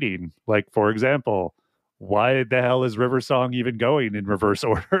the dating? Like, for example, why the hell is River Song even going in reverse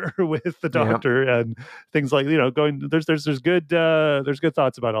order with the Doctor, and things like, going, there's good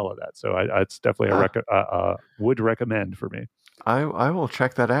thoughts about all of that. So it's definitely would recommend for me. I will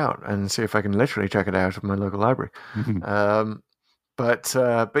check that out and see if I can literally check it out at my local library. But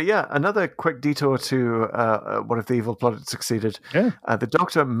yeah, another quick detour to what if the evil plot had succeeded. Yeah. The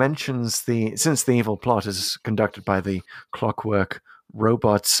Doctor mentions since the evil plot is conducted by the clockwork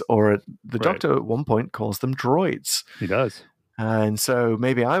robots, or the Doctor at one point calls them droids. He does. And so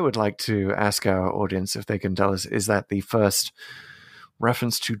maybe I would like to ask our audience if they can tell us, is that the first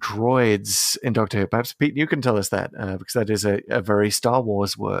reference to droids in Doctor Who? Perhaps, Pete, you can tell us that, because that is a very Star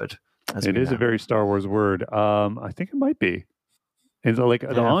Wars word. It is a very Star Wars word. I think it might be. It's like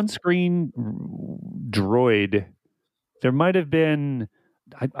the on-screen droid. There might have been.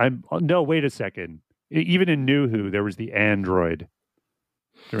 No, wait a second. Even in New Who, there was the android.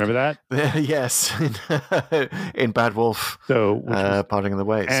 Do you remember that? Yes, in Bad Wolf. So Parting of the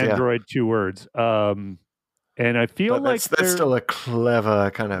Ways. Android, 2 words. And I feel like that's still a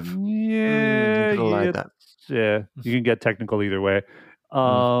clever kind of. That. Yeah, you can get technical either way.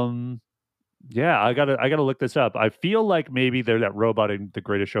 Yeah, I gotta look this up. I feel like maybe they're that robot in The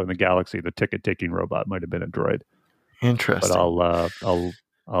Greatest Show in the Galaxy, the ticket taking robot, might have been a droid. Interesting. But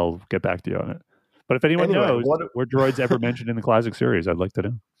I'll get back to you on it. But if anyone knows were droids ever mentioned in the classic series, I'd like to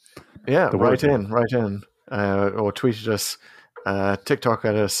know. Yeah, write in, or tweet at us, TikTok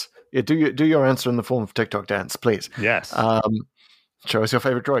at us. Yeah, do your answer in the form of TikTok dance, please. Yes. Show us your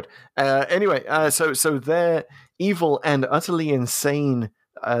favorite droid. Anyway, so their evil and utterly insane,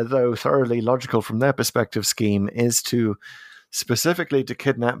 though thoroughly logical from their perspective, scheme is specifically to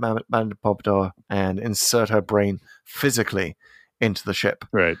kidnap Madame Pompadour and insert her brain physically into the ship.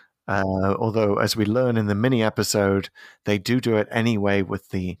 Right. Although, as we learn in the mini episode, they do it anyway with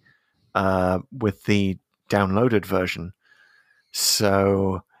the downloaded version.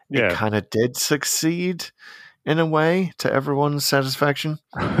 So it kind of did succeed in a way to everyone's satisfaction.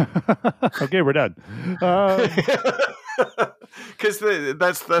 Okay, we're done. Because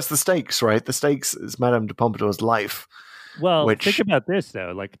that's the stakes, right? The stakes is Madame de Pompadour's life. Well, think about this,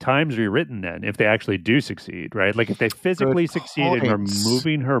 though. Like, time's rewritten then if they actually do succeed, right? Like, if they physically succeed in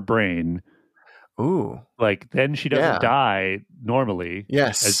removing her brain, like, then she doesn't die normally.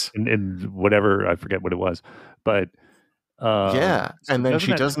 Yes. In whatever, I forget what it was. But, and then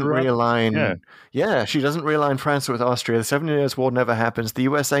she doesn't realign. Yeah, she doesn't realign France with Austria. The 7 Years' War never happens. The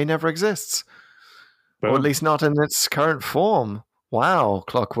USA never exists. Or at least not in its current form. Wow,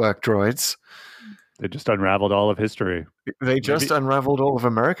 clockwork droids. They just unraveled all of history. They just unraveled all of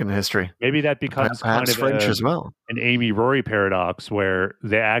American history. Maybe that becomes perhaps kind of French as well. An Amy Rory paradox, where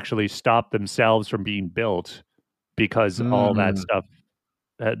they actually stop themselves from being built because all that stuff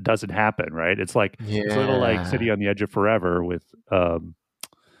doesn't happen, right? It's like it's a little like City on the Edge of Forever with in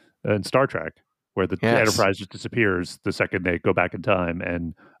Star Trek, where the Enterprise just disappears the second they go back in time,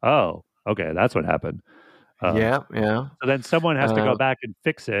 and okay, that's what happened. So then someone has to go back and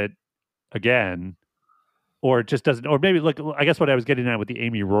fix it again. Or it just doesn't, or maybe look, I guess what I was getting at with the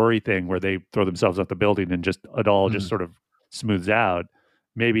Amy Rory thing, where they throw themselves off the building and just it all just sort of smooths out.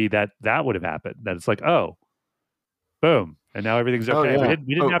 Maybe that would have happened. That it's like, boom, and now everything's okay. We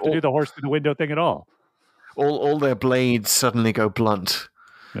didn't have to do the horse through the window thing at all. All their blades suddenly go blunt.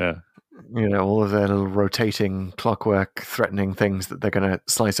 Yeah, all of their little rotating clockwork, threatening things that they're going to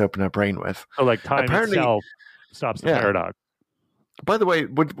slice open her brain with. So, like, time itself stops the paradox. By the way,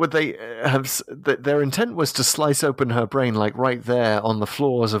 would they have their intent was to slice open her brain, like right there on the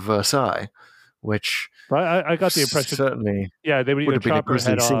floors of Versailles, which I got the impression certainly they would either chop her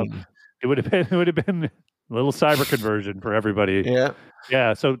head off. It would have been a little cyber conversion for everybody.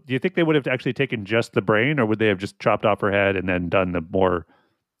 Yeah. So do you think they would have actually taken just the brain, or would they have just chopped off her head and then done the more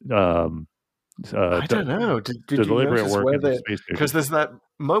I don't know. Did you notice where because there's that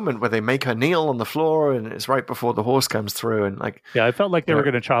moment where they make her kneel on the floor, and it's right before the horse comes through, and I felt like they were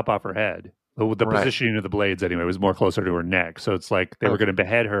going to chop off her head. The positioning of the blades, anyway, was more closer to her neck, so it's like they were going to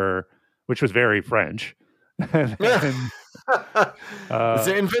behead her, which was very French. The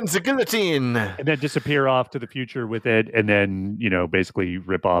invincibility, and then disappear off to the future with it, and then basically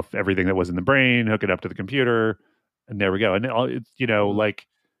rip off everything that was in the brain, hook it up to the computer, and there we go. And it's like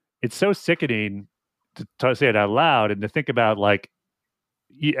it's so sickening to say it out loud and to think about like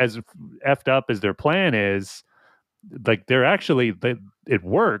as effed up as their plan is, like they're actually it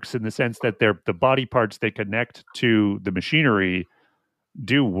works in the sense that the body parts they connect to the machinery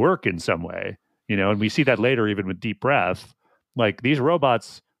do work in some way, and we see that later even with deep breath. Like these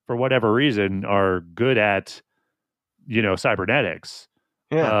robots, for whatever reason, are good at cybernetics.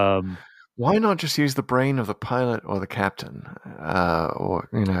 Yeah. Why not just use the brain of the pilot or the captain?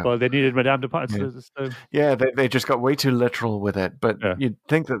 Well, they needed Madame Dupont. Yeah, they just got way too literal with it. But you'd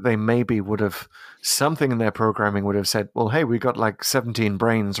think that they maybe would have, something in their programming would have said, well, hey, we got like 17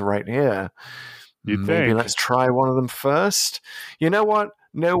 brains right here. Maybe let's try one of them first. You know what?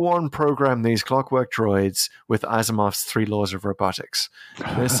 No one programmed these clockwork droids with Asimov's 3 laws of robotics.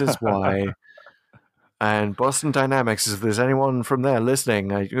 This is why... And Boston Dynamics, if there's anyone from there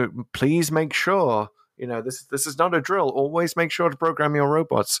listening, please make sure, this is not a drill. Always make sure to program your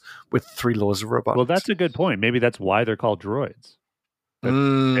robots with 3 laws of robotics. Well, that's a good point. Maybe that's why they're called droids.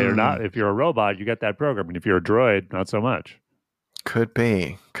 They're not. If you're a robot, you get that program. And if you're a droid, not so much. Could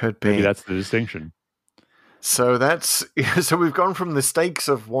be. Maybe that's the distinction. So so we've gone from the stakes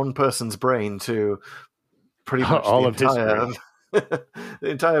of one person's brain to pretty much all the of history. the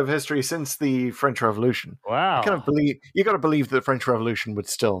entire history since the French Revolution. Wow. You got to believe that the French Revolution would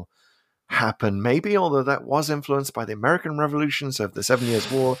still happen, maybe, although that was influenced by the American Revolution, so the 7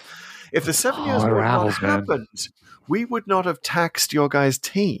 Years' War. If the 7 Years' War had not happened, we would not have taxed your guys'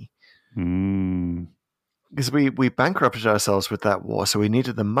 tea. Because we bankrupted ourselves with that war, so we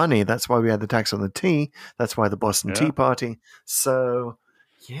needed the money. That's why we had the tax on the tea. That's why the Boston Tea Party. So,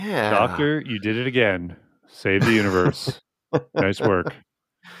 yeah. Doctor, you did it again. Save the universe. Nice work.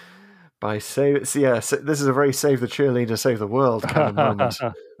 This is a very save the cheerleader, save the world kind of moment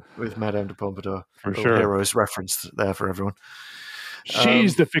with Madame de Pompadour. For sure. Heroes reference there for everyone.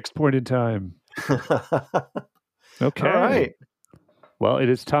 She's the fixed point in time. Okay. All right. Well, it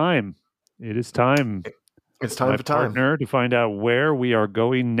is time. It's time for time. Partner, to find out where we are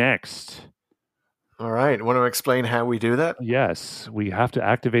going next. All right. Want to explain how we do that? Yes. We have to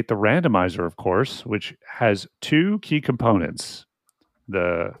activate the randomizer, of course, which has 2 key components.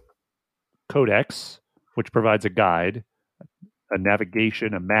 The codex, which provides a guide, a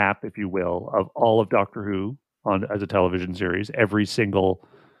navigation, a map, if you will, of all of Doctor Who as a television series. Every single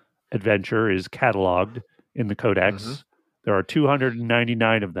adventure is cataloged in the codex. Mm-hmm. There are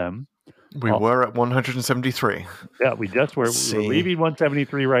 299 of them. We were at 173. Yeah, we're leaving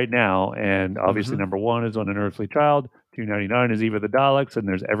 173 right now, and obviously number 1 is On an Earthly Child, 299 is Eve of the Daleks, and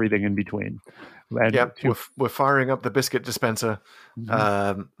there's everything in between. And we're firing up the biscuit dispenser,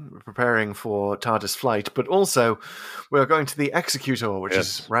 preparing for TARDIS flight, but also we're going to the Executor, which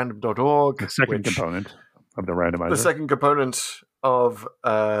is random.org. The second component of the randomizer. The second component of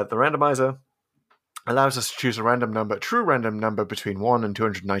the randomizer allows us to choose a random number, true random number between 1 and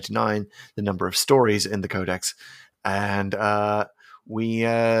 299, the number of stories in the codex. And we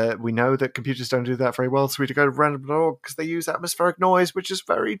know that computers don't do that very well, so we go to random.org because they use atmospheric noise, which is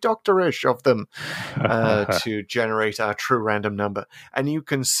very doctorish of them, to generate our true random number. And you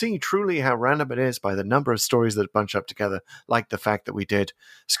can see truly how random it is by the number of stories that bunch up together, like the fact that we did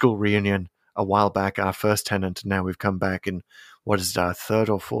School Reunion a while back, our first tenant, and now we've come back in, what is it, our 3rd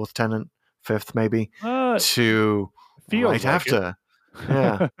or 4th tenant? 5th maybe, to right like after.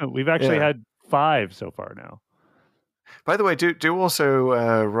 Yeah. We've actually had 5 so far now. By the way, do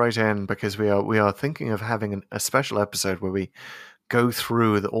also write in, because we are thinking of having a special episode where we go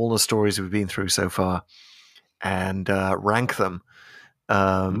through all the stories we've been through so far and rank them.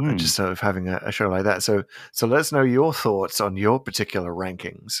 Just sort of having a show like that. So let us know your thoughts on your particular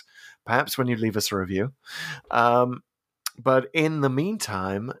rankings, perhaps when you leave us a review. But in the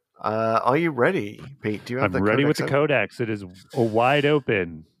meantime, are you ready, Pete? Do you have I'm ready with the codex. It is wide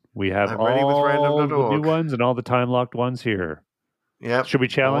open. We have all the new ones and all the time-locked ones here. Yeah. Should we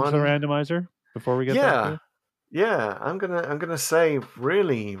challenge the randomizer before we get there? Yeah, I'm gonna say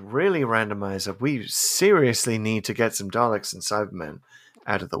really, really randomizer. We seriously need to get some Daleks and Cybermen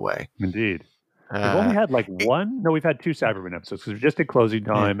out of the way. Indeed. We've only had one. No, we've had 2 Cybermen episodes because we just did Closing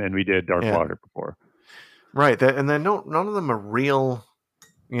Time and we did Dark Water before. Right, and they're none of them are real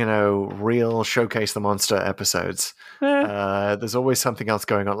showcase the monster episodes. There's always something else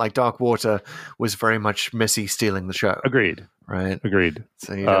going on. Like Dark Water was very much Missy stealing the show. Agreed. Right. Agreed.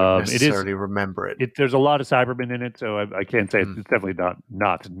 So you don't necessarily remember it. There's a lot of Cybermen in it, so I can't say it's definitely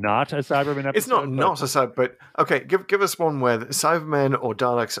not a Cybermen episode. It's not a Cybermen, but okay, give us one where Cybermen or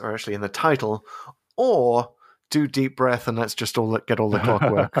Daleks are actually in the title, or do Deep Breath and let's just get all the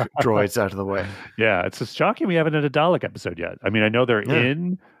clockwork droids out of the way. Yeah, it's just shocking we haven't had a Dalek episode yet. I mean, I know they're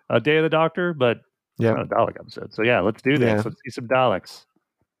in Day of the Doctor, but Yeah. not a Dalek episode. So yeah, let's do this. Yeah. Let's see some Daleks.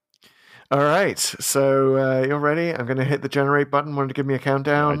 All right. So you're ready? I'm going to hit the generate button. Want to give me a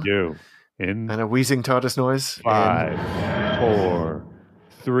countdown? I do. In And a wheezing TARDIS noise. 5, 4,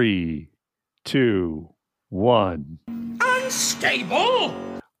 3, 2, 1. Unstable!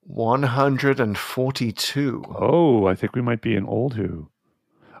 142. Oh, I think we might be in Old Who.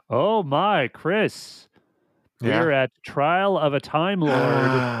 Oh my, Chris. Yeah. We're at Trial of a Time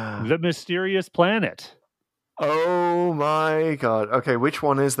Lord, The Mysterious Planet. Oh my God. Okay, which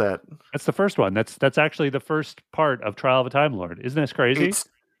one is that? That's the first one. That's actually the first part of Trial of a Time Lord. Isn't this crazy? It's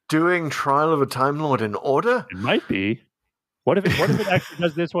doing Trial of a Time Lord in order? It might be. What if it actually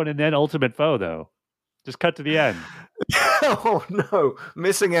does this one and then Ultimate Foe, though? Just cut to the end. Oh no,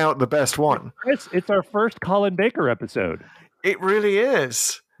 missing out the best one. It's our first Colin Baker episode. It really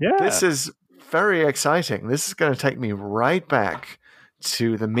is. Yeah. This is very exciting. This is going to take me right back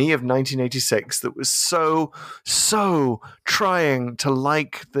to the me of 1986 that was so trying to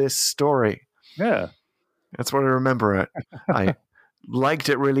like this story. Yeah. That's what I remember it. I liked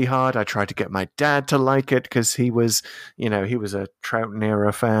it really hard. I tried to get my dad to like it because he was a Troughton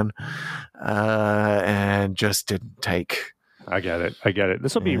era fan, and just didn't take. I get it.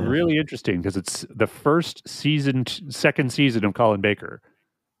 This will be really interesting because it's the second season of Colin Baker.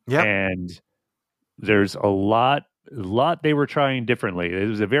 Yeah. And there's a lot they were trying differently. It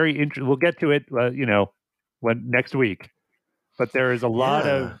was a very we'll get to it, next week. But there is a lot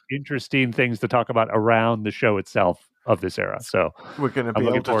of interesting things to talk about around the show itself of this era. So we're going to be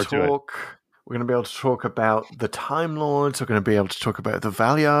able to talk. We're going to be able to talk about the Time Lords. We're going to be able to talk about the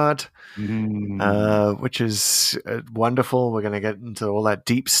Valiard, which is wonderful. We're going to get into all that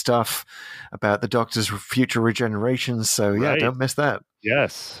deep stuff about the Doctor's future regenerations. So yeah, don't miss that.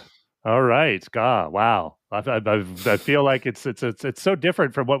 Yes. All right. God, wow. I feel like it's so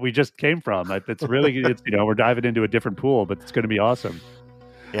different from what we just came from. It's really we're diving into a different pool, but it's going to be awesome.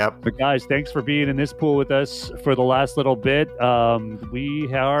 Yep. But guys, thanks for being in this pool with us for the last little bit.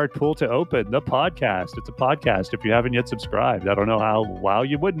 We are Pool to Open, the podcast. It's a podcast. If you haven't yet subscribed, I don't know how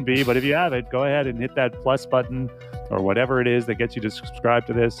you wouldn't be, but if you haven't, go ahead and hit that plus button or whatever it is that gets you to subscribe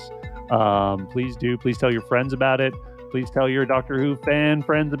to this. Please do. Please tell your friends about it. Please tell your Doctor Who fan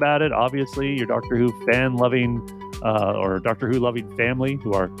friends about it. Obviously, your Doctor Who fan loving or Doctor Who loving family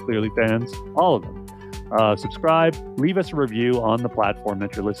who are clearly fans. All of them. Subscribe, leave us a review on the platform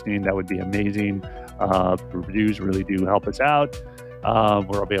that you're listening. That would be amazing. Reviews really do help us out.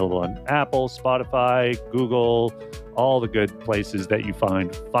 We're available on Apple, Spotify, Google, all the good places that you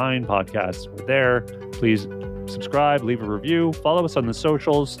find fine podcasts. We're there. Please subscribe, leave a review, follow us on the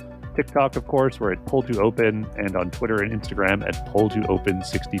socials. TikTok, of course, we're at Pull2Open, and on Twitter and Instagram at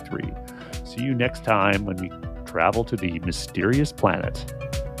Pull2Open63. See you next time when we travel to the mysterious planet.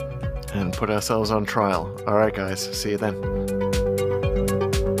 And put ourselves on trial. All right, guys. See you then.